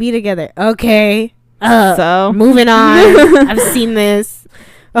want us to be together. Okay, so moving on. I've seen this.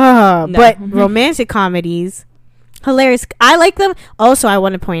 But romantic comedies, hilarious. I like them. Also, I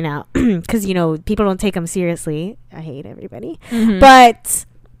want to point out, because, you know, people don't take them seriously. I hate everybody, but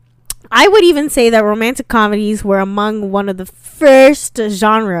I would even say that romantic comedies were among one of the first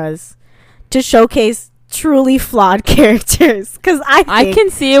genres to showcase truly flawed characters. Because I can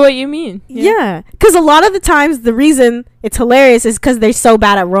see what you mean. Yeah. Because a lot of the times the reason it's hilarious is because they're so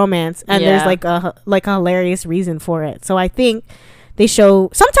bad at romance, and there's like a hilarious reason for it. So I think they show,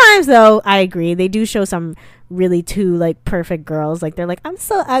 sometimes though, I agree, they do show some really too like perfect girls. Like, they're like, I'm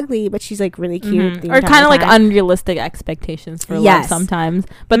so ugly, but she's like really cute. Or kind of like unrealistic expectations for love sometimes.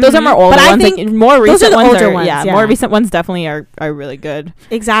 But those are more older ones. Like, more recent ones are more recent ones definitely are really good.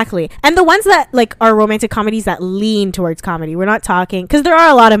 Exactly. And the ones that like are romantic comedies that lean towards comedy. We're not talking, because there are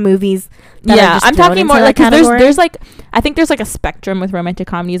a lot of movies that are just I'm talking more like, because there's like, I think there's like a spectrum with romantic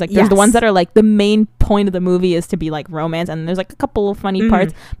comedies. Like, there's the ones that are like the main point of the movie is to be like romance, and there's like a couple of funny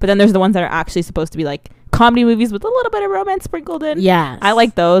parts, but then there's the ones that are actually supposed to be like comedy movies with a little bit of romance sprinkled in. Yeah, I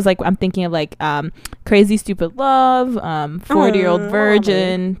like those. Like, I'm thinking of like Crazy Stupid Love, 40-Year-Old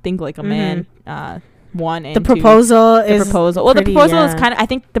Virgin, Think Like a Man, 1 and The Proposal. Well, The Proposal is kind of, I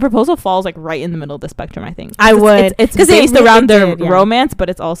think The Proposal falls like right in the middle of the spectrum. I think it's based around their romance, but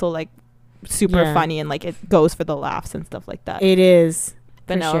it's also like super funny, and like it goes for the laughs and stuff like that. It is.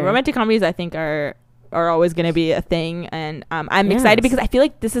 But romantic comedies I think are always going to be a thing, and I'm excited because I feel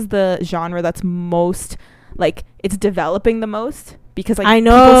like this is the genre that's most, like, it's developing the most, because like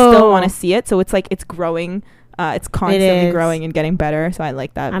people still want to see it, so it's like it's growing, it's constantly growing and getting better. So I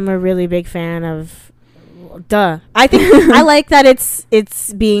like that. I'm a really big fan of I think I like that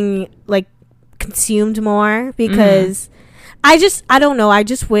it's being like consumed more, because I don't know, I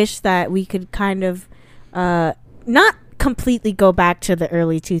just wish that we could kind of not completely go back to the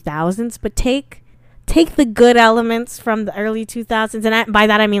early 2000s, but take the good elements from the early 2000s, and by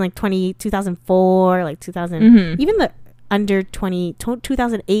that I mean like 2004, like 2000, even the under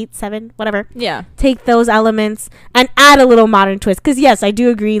 2008, 7, whatever. Yeah, take those elements and add a little modern twist, because yes, I do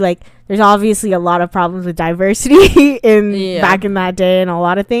agree, like, there's obviously a lot of problems with diversity back in that day and a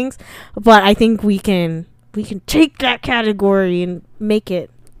lot of things, but I think we can take that category and make it.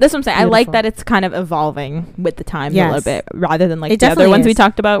 That's what I'm saying. Beautiful. I like that it's kind of evolving with the times a little bit, rather than like the other ones we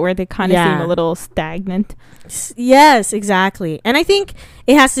talked about where they kind of seem a little stagnant. Yes, exactly. And I think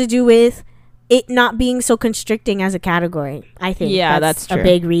it has to do with it not being so constricting as a category. I think that's true. A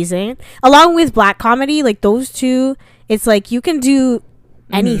big reason. Along with black comedy, like those two, it's like you can do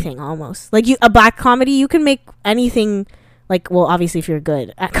anything almost. Like a black comedy, you can make anything. Like, well, obviously, if you're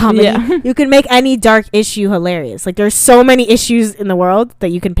good at comedy, you can make any dark issue hilarious. Like, there's so many issues in the world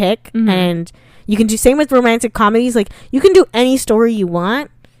that you can pick, and you can do same with romantic comedies. Like, you can do any story you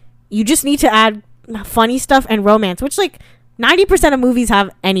want. You just need to add funny stuff and romance, which like 90% of movies have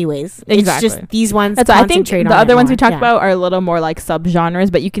anyways. Exactly. It's just these ones. That's I think the other ones we talked about are a little more like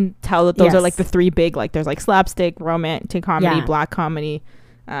subgenres, but you can tell that those are like the three big. Like, there's like slapstick, romantic comedy, black comedy,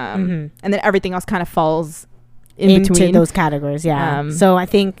 and then everything else kind of falls into between those categories. So I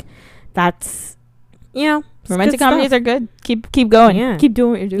think that's romantic comedies are good. Keep going. Keep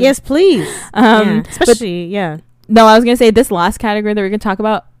doing what you're doing. Yes, please. Especially no, I was gonna say this last category that we're gonna talk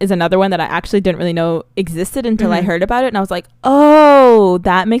about is another one that I actually didn't really know existed until I heard about it, and I was like, oh,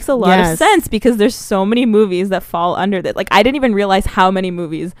 that makes a lot of sense, because there's so many movies that fall under that. Like, I didn't even realize how many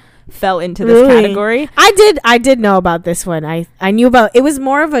movies fell into this category. I did know about this one. I knew about it. Was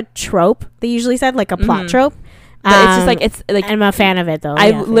more of a trope. They usually said like a plot trope. But it's just like I'm a fan of it though.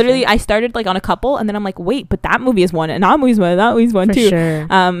 I started like on a couple, and then I'm like, wait, but that movie is one, and that movie's one, and that movie's one for too. Sure.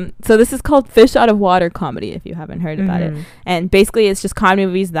 So this is called Fish Out of Water comedy, if you haven't heard about it. And basically, it's just comedy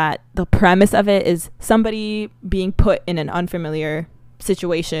movies that the premise of it is somebody being put in an unfamiliar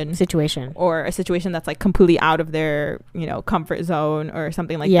situation, or a situation that's like completely out of their comfort zone or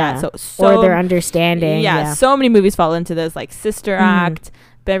something like that. So or their understanding. So many movies fall into this, like Sister Act,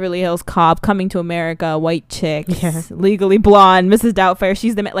 Beverly Hills Cop, Coming to America, White Chicks, Legally Blonde, Mrs. Doubtfire.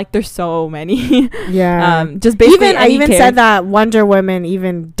 She's the like. There's so many. Just basically. I even said that Wonder Woman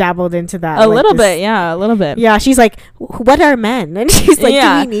even dabbled into that a little bit. Yeah, a little bit. Yeah, she's like, what are men? And she's like,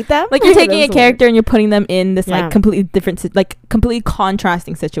 do we need them? Like, you're taking a character and you're putting them in this like completely different, like completely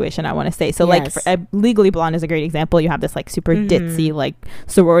contrasting situation, I want to say. So like, Legally Blonde is a great example. You have this like super ditzy like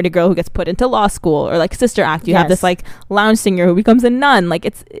sorority girl who gets put into law school, or like Sister Act. You have this like lounge singer who becomes a nun. Like,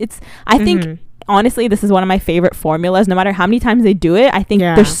 it's I think honestly this is one of my favorite formulas. No matter how many times they do it, I think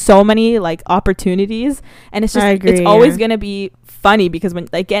there's so many like opportunities, and it's just it's always gonna be funny, because when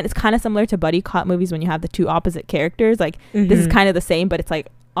again it's kind of similar to buddy cop movies when you have the two opposite characters. Like this is kind of the same, but it's like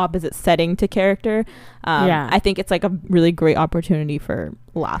opposite setting to character. I think it's like a really great opportunity for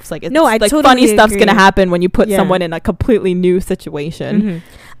laughs. Like, it's like totally funny stuff's gonna happen when you put someone in a completely new situation.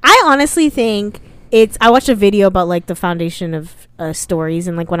 I honestly think I watched a video about like the foundation of stories,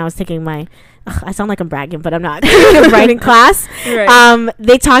 and like when I was taking my I sound like I'm bragging, but I'm not writing class.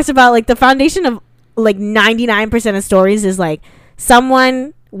 They talked about like the foundation of like 99% of stories is like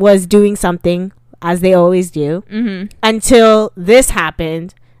someone was doing something, as they always do, until this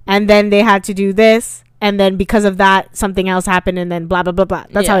happened, and then they had to do this, and then because of that something else happened, and then blah blah blah blah.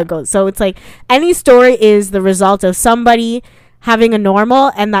 That's how it goes. So it's like any story is the result of somebody having a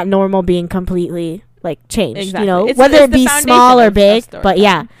normal, and that normal being completely like changed, whether it be small or big, but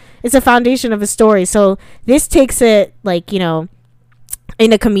it's a foundation of a story. So this takes it like, in a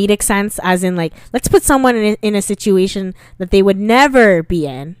comedic sense, as in like, let's put someone in a situation that they would never be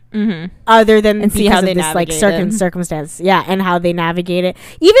in, other than and see how they this like circumstance, and how they navigate it.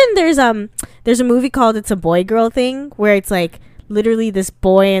 Even there's a movie called It's a Boy Girl Thing, where it's like literally this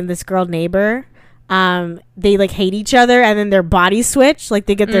boy and this girl neighbor, they like hate each other, and then their bodies switch, like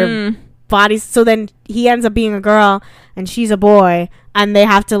they get their bodies, so then he ends up being a girl and she's a boy, and they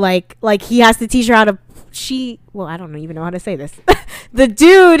have to like he has to teach her how to I don't even know how to say this. The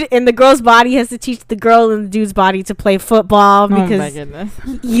dude in the girl's body has to teach the girl in the dude's body to play football, because my goodness.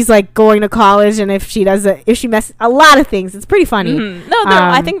 He's like going to college, and if she messes a lot of things, it's pretty funny.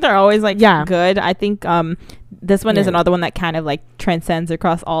 I think they're always like good. I think this one is another one that kind of like transcends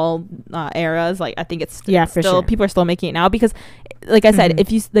across all eras. Like, I think it's still people are still making it now, because like I said,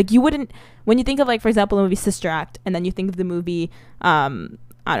 if you like, you wouldn't, when you think of like, for example, the movie Sister Act, and then you think of the movie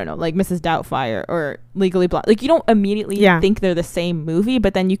I don't know, like Mrs. Doubtfire or Legally Blonde, like you don't immediately think they're the same movie,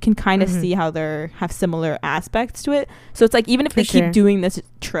 but then you can kind of see how they have similar aspects to it. So it's like, even if they keep doing this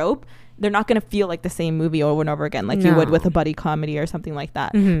trope, they're not going to feel like the same movie over and over again, like you would with a buddy comedy or something like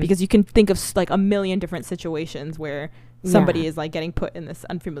that, because you can think of like a million different situations where somebody is like getting put in this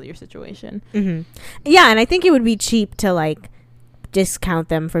unfamiliar situation. And I think it would be cheap to like discount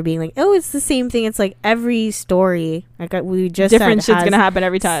them for being like, oh, it's the same thing. It's like every story, like we just different shit's gonna happen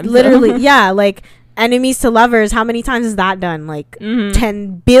every time, literally. Like enemies to lovers, how many times is that done? Like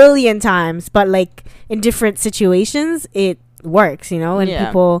 10 billion times, but like in different situations it works, and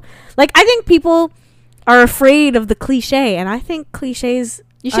people like, I think people are afraid of the cliche, and I think cliches,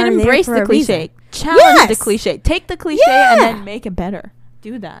 you should embrace the cliche, challenge the cliche, take the cliche and then make it better.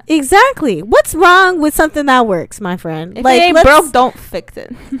 do that. Exactly. What's wrong with something that works, my friend? If it ain't broke, don't fix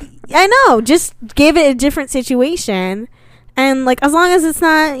it. I know. Just give it a different situation, and like as long as it's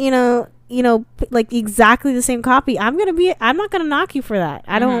not, like exactly the same copy, I'm not gonna knock you for that.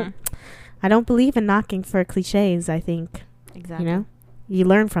 I don't believe in knocking for cliches. I think exactly. You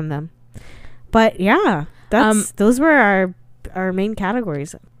learn from them. But yeah, those were our main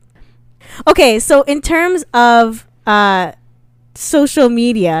categories. Okay, so in terms of social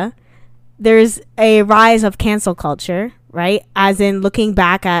media, there's a rise of cancel culture, right? As in looking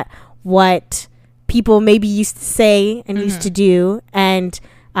back at what people maybe used to say and used to do, and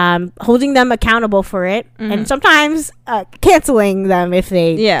holding them accountable for it, and sometimes canceling them if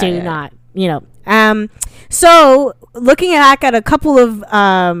they do not, so looking back at a couple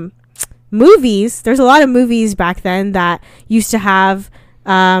of movies, there's a lot of movies back then that used to have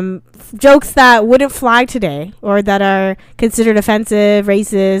jokes that wouldn't fly today, or that are considered offensive,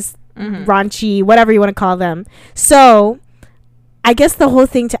 racist, raunchy, whatever you want to call them. So I guess the whole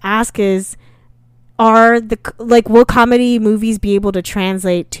thing to ask is, will comedy movies be able to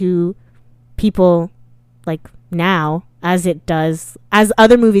translate to people like now as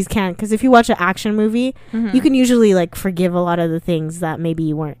other movies can? Because if you watch an action movie, you can usually like forgive a lot of the things that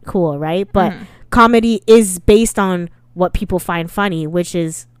maybe weren't cool, right? But comedy is based on what people find funny, which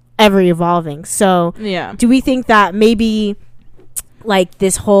is ever evolving. So do we think that maybe like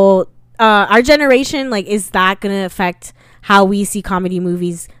this whole our generation, like, is that gonna affect how we see comedy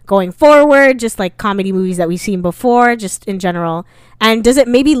movies going forward, just like comedy movies that we've seen before, just in general? And does it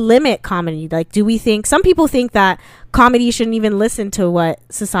maybe limit comedy? Like, do we think, some people think that comedy shouldn't even listen to what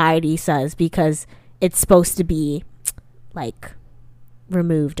society says because it's supposed to be like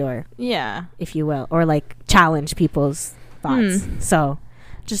removed, or if you will, or like challenge people's thoughts. So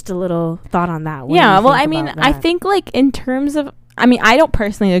just a little thought on that. I think like in terms of, I don't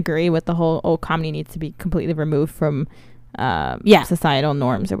personally agree with the whole comedy needs to be completely removed from societal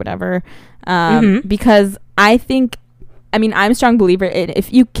norms or whatever, because I think, I'm a strong believer in,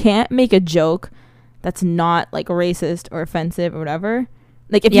 if you can't make a joke that's not like racist or offensive or whatever,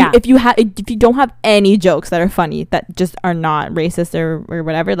 like if you don't have any jokes that are funny that just are not racist or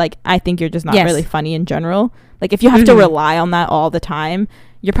whatever, like I think you're just not really funny in general. Like if you have to rely on that all the time,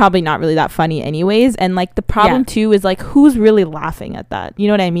 you're probably not really that funny anyways. And like the problem too is like, who's really laughing at that? You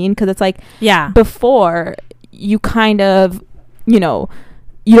know what I mean? Because it's like, before you kind of, you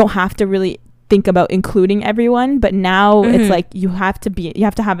don't have to really think about including everyone, but now it's like you have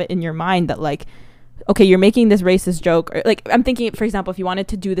to have it in your mind that like, okay, you're making this racist joke, or like, I'm thinking, for example, if you wanted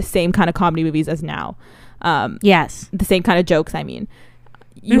to do the same kind of comedy movies as now, the same kind of jokes,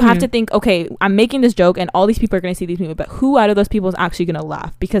 you have to think, okay, I'm making this joke and all these people are going to see these movies, but who out of those people is actually going to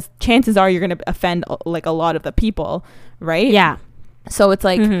laugh? Because chances are you're going to offend like a lot of the people, right? Yeah. So it's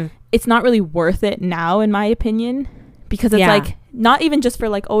like, it's not really worth it now, in my opinion, because it's like, not even just for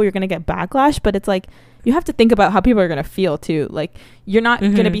like, oh, you're going to get backlash, but it's like, you have to think about how people are going to feel too. Like, you're not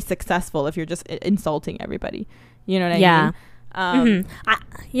going to be successful if you're just insulting everybody. You know what I mean?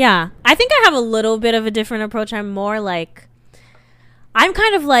 I think I have a little bit of a different approach. I'm kind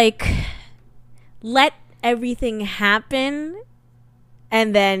of like, let everything happen,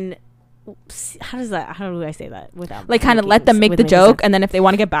 and then how do I say that without like kind of let them make the joke, and then if they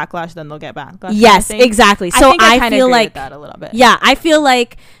want to get backlash, then they'll get backlash. Yes, exactly. So I feel like that a little bit. Yeah, I feel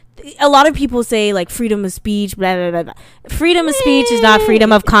like a lot of people say like freedom of speech, blah, blah, blah, blah. Freedom of speech is not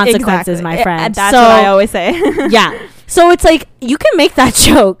freedom of consequences, my friend. And that's what I always say. Yeah. So it's like, you can make that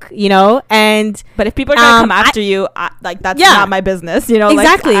joke, and but if people are gonna come after you, that's not my business,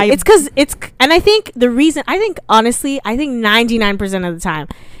 Exactly. Like, it's because and I think honestly, I think 99% of the time,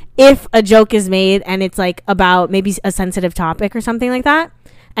 if a joke is made and it's like about maybe a sensitive topic or something like that,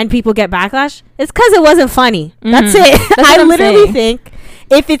 and people get backlash, it's because it wasn't funny. That's it. I literally think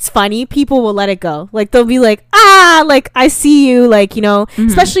if it's funny, people will let it go. Like, they'll be like, like, I see you, like,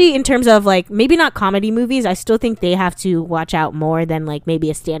 especially in terms of like, maybe not comedy movies. I still think they have to watch out more than like maybe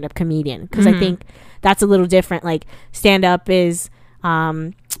a stand-up comedian, because I think that's a little different. Like, stand-up is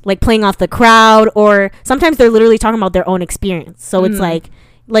like playing off the crowd, or sometimes they're literally talking about their own experience. So it's like,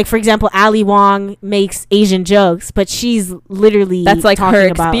 for example, Ali Wong makes Asian jokes, but she's literally that's like her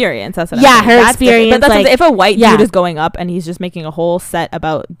experience. That's what her experience. But that's like, if a white dude is going up and he's just making a whole set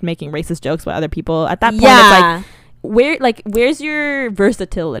about making racist jokes with other people, at that point it's like, where's your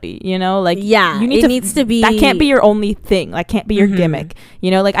versatility? You needs to be, that can't be your only thing. That can't be your gimmick.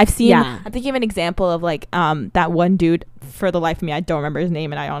 Like I've seen. I'm thinking of an example of like that one dude. For the life of me, I don't remember his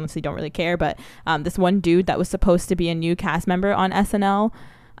name, and I honestly don't really care. But this one dude that was supposed to be a new cast member on SNL.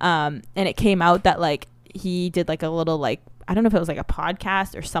 And it came out that like he did like a little like I don't know if it was like a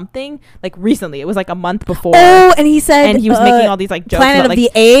podcast or something, like recently. It was like a month before. Oh, and he said, and he was making all these like jokes Planet about, of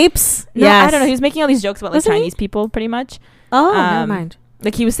like, the Apes. Yeah, I don't know. He was making all these jokes about like Chinese people, pretty much. Oh, never mind.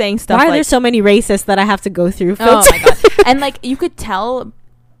 Like he was saying stuff. Why are like, there so many racists that I have to go through? Oh my god! And like you could tell,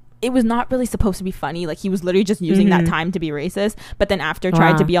 it was not really supposed to be funny. Like he was literally just using that time to be racist. But then after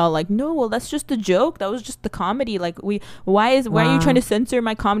tried to be all like, no, well that's just a joke. That was just the comedy. Like why are you trying to censor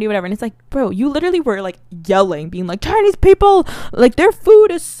my comedy, whatever? And it's like, bro, you literally were like yelling, being like, Chinese people, like their food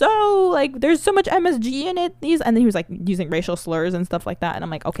is so like there's so much MSG in it. And then he was like using racial slurs and stuff like that. And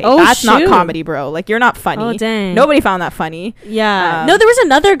I'm like, okay, that's not comedy, bro. Like you're not funny. Oh dang. Nobody found that funny. Yeah. No, there was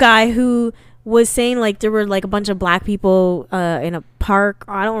another guy who was saying like there were like a bunch of black people in a park.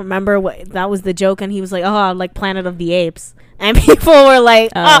 I don't remember what that was the joke, and he was like, oh, like Planet of the Apes, and people were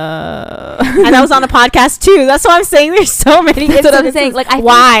like, and that was on a podcast too. That's what I'm saying. There's so many. That's what I'm saying. Like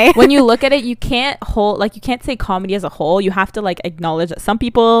why when you look at it, you can't say comedy as a whole. You have to like acknowledge that some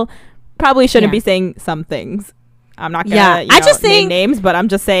people probably shouldn't be saying some things. I'm not gonna I just name names, but I'm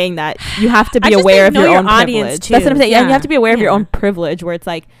just saying that you have to be aware of your own privilege. Too. That's what I'm saying. Yeah, you have to be aware of your own privilege, where it's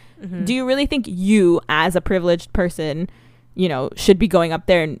like, do you really think you as a privileged person, you know, should be going up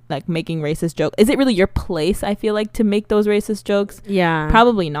there and like making racist jokes? Is it really your place, I feel like, to make those racist jokes? Yeah,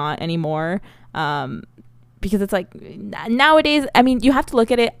 probably not anymore, because it's like nowadays, I mean, you have to look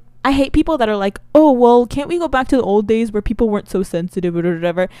at it. I hate people that are like, oh, well, can't we go back to the old days where people weren't so sensitive or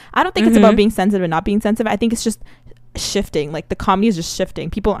whatever? I don't think it's about being sensitive and not being sensitive. I think it's just shifting. Like the comedy is just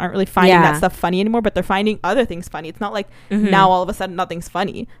shifting. People aren't really finding that stuff funny anymore, but they're finding other things funny. It's not like now all of a sudden nothing's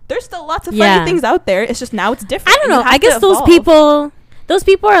funny. There's still lots of funny things out there. It's just now it's different. I don't know. I guess those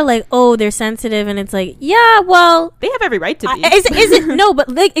people are like, oh, they're sensitive, and it's like, yeah, well, they have every right to be. Is it no, but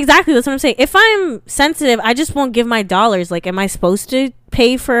like exactly, that's what I'm saying. If I'm sensitive, I just won't give my dollars. Like, am I supposed to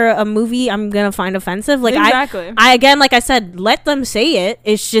pay for a movie I'm gonna find offensive? Like, exactly. I again, like I said, let them say it.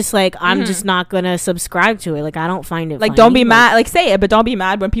 It's just like I'm just not gonna subscribe to it. Like, I don't find it like funny. Don't be mad. Like, say it, but don't be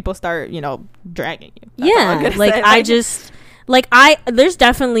mad when people start, you know, dragging you. That's like say. I just like there's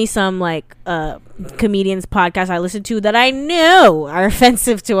definitely some like comedians podcasts I listen to that I know are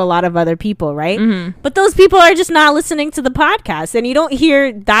offensive to a lot of other people, right? But those people are just not listening to the podcast, and you don't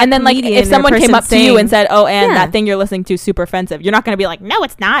hear that. And then like if someone came up to you and said, oh, and that thing you're listening to is super offensive, you're not gonna be like, no,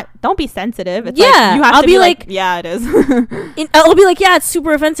 it's not, don't be sensitive. It's like, you have I'll to be like, yeah, it is. I'll be like, yeah, it's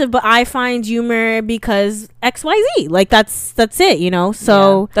super offensive, but I find humor because XYZ. Like that's it, you know.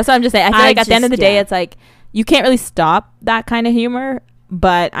 So that's what I'm just saying. I feel like at the end of the day, it's like you can't really stop that kind of humor,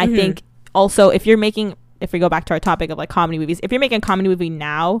 but I think also if we go back to our topic of like comedy movies, if you're making a comedy movie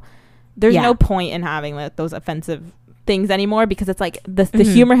now, there's no point in having like those offensive things anymore, because it's like the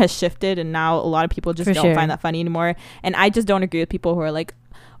humor has shifted, and now a lot of people just don't find that funny anymore. And I just don't agree with people who are like,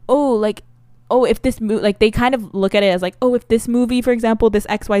 if this movie, like they kind of look at it as like, oh, if this movie, for example, this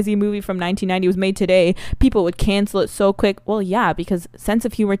XYZ movie from 1990 was made today, people would cancel it so quick. Well, yeah, because sense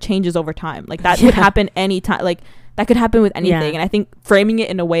of humor changes over time. Like that would happen anytime. Like that could happen with anything. And I think framing it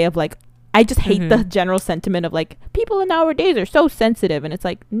in a way of like, I just hate the general sentiment of like people nowadays are so sensitive, and it's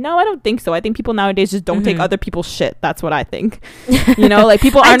like, no, I don't think so. I think people nowadays just don't take other people's shit. That's what I think. You know, like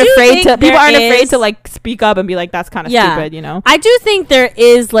people aren't afraid to like speak up and be like, that's kind of stupid. You know, I do think there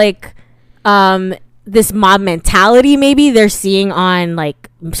is like this mob mentality maybe they're seeing on like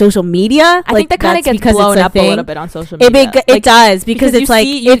social media. I think that kind of gets blown up a little bit on social media. It does because it's like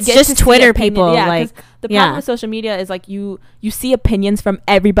it's just Twitter people. Yeah, like the problem with social media is like you see opinions from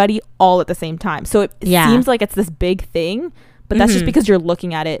everybody all at the same time. So it seems like it's this big thing, but that's just because you're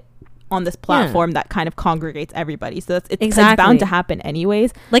looking at it on this platform that kind of congregates everybody. So it's bound to happen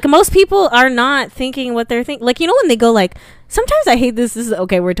anyways. Like most people are not thinking what they're thinking. Like, you know, when they go like, sometimes I hate this is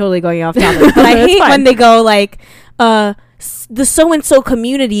okay, we're totally going off topic, but I hate when they go like the so-and-so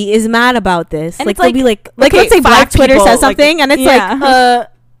community is mad about this, and like they'll be like okay, let's say Black Twitter says something, like, and it's like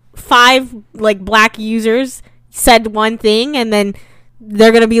 5 like Black users said one thing, and then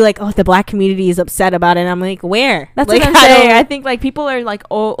they're gonna be like, oh, the Black community is upset about it, and I'm like, where? That's like, what I'm saying. I think like people are like,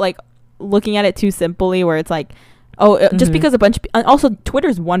 oh, like looking at it too simply, where it's like, oh, just because a bunch of also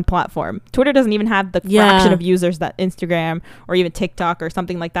Twitter's one platform. Twitter doesn't even have the fraction of users that Instagram or even TikTok or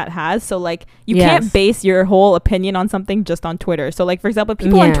something like that has. So like you can't base your whole opinion on something just on Twitter. So like, for example, if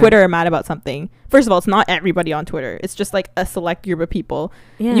people on Twitter are mad about something, first of all, it's not everybody on Twitter. It's just like a select group of people.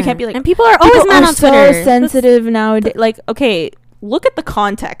 You can't be like, and people are always mad on Twitter. So sensitive nowadays. Like, okay, look at the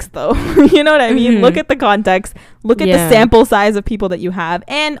context though. You know what I mean? Look at the context, look at the sample size of people that you have,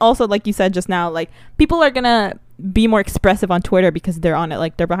 and also like you said just now, like people are gonna be more expressive on Twitter because they're on it,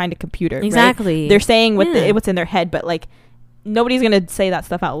 like they're behind a computer, exactly, right? They're saying what's in their head, but like nobody's gonna say that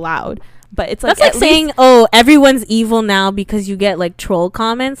stuff out loud. But it's like, that's like saying, oh, everyone's evil now because you get like troll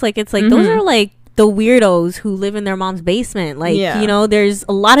comments. Like, it's like those are like the weirdos who live in their mom's basement. Like, you know, there's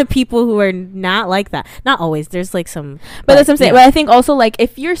a lot of people who are not like that. Not always. There's like some, but that's what I'm saying. But I think also, like,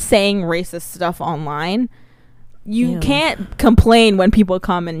 if you're saying racist stuff online, you can't complain when people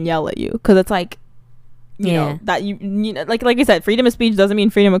come and yell at you, because it's like, you know, that you know, like I said, freedom of speech doesn't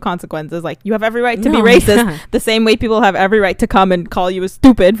mean freedom of consequences. Like, you have every right to be racist the same way people have every right to come and call you a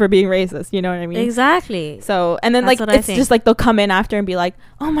stupid for being racist, you know what I mean? Exactly. So, and then that's, like, it's just like they'll come in after and be like,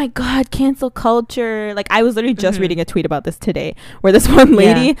 oh my god, cancel culture. Like, I was literally just reading a tweet about this today, where this one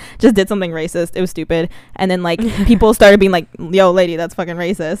lady just did something racist. It was stupid, and then like people started being like, yo lady, that's fucking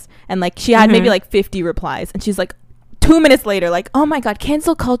racist, and like she had maybe like 50 replies, and she's like 2 minutes later, like, oh my god,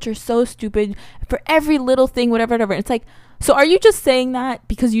 cancel culture, so stupid, for every little thing, whatever. It's like, so are you just saying that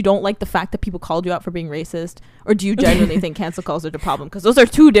because you don't like the fact that people called you out for being racist, or do you genuinely think cancel culture is a problem? Because those are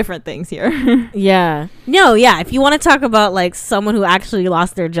two different things here. If you want to talk about like someone who actually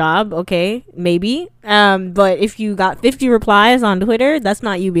lost their job, okay, maybe, but if you got 50 replies on Twitter, that's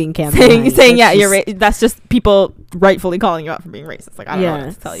not you being canceled. saying you're that's just people rightfully calling you out for being racist. Like, I don't know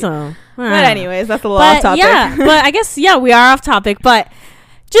what to tell you. But anyways, that's a little off topic. But I guess we are off topic, but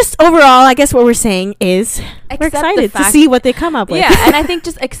just overall, I guess what we're saying is we're excited to see what they come up with. Yeah, and I think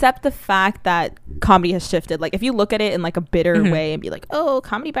just accept the fact that comedy has shifted. Like, if you look at it in like a bitter way and be like, oh,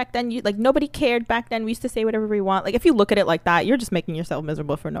 comedy back then, like, nobody cared back then, we used to say whatever we want. Like, if you look at it like that, you're just making yourself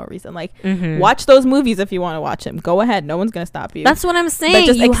miserable for no reason. Like, watch those movies if you want to watch them. Go ahead. No one's going to stop you. That's what I'm saying. But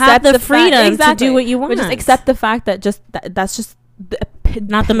just you have the freedom to do what you want. But just accept the fact that that's just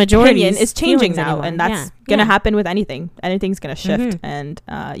not the majority is changing now anymore. And that's gonna happen with anything's gonna shift, and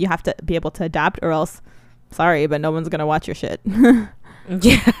you have to be able to adapt, or else, sorry, but no one's gonna watch your shit.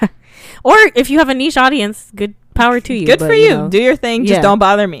 Or if you have a niche audience, good power to you. Good for you. Do your thing, just don't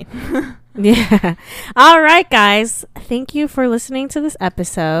bother me. All right, guys, thank you for listening to this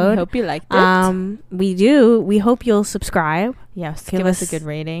episode. I hope you liked it. We hope you'll subscribe. Yes, give us a good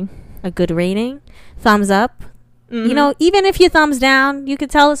rating, thumbs up. You know, even if you thumbs down, you could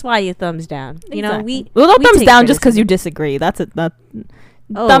tell us why you thumbs down. You know, don't thumbs down just because you disagree. That's it.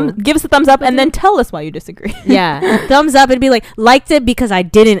 Give us a thumbs up and then tell us why you disagree. Thumbs up and be liked it because I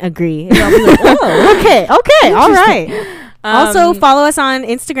didn't agree. And I'll be like, oh, okay, all right. Also, follow us on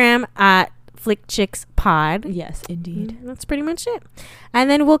Instagram at FlickChicksPod. Yes, indeed. That's pretty much it.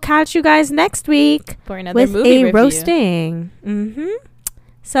 And then we'll catch you guys next week for another with movie a review. roasting.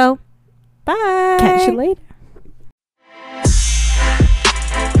 So, bye. Catch you later.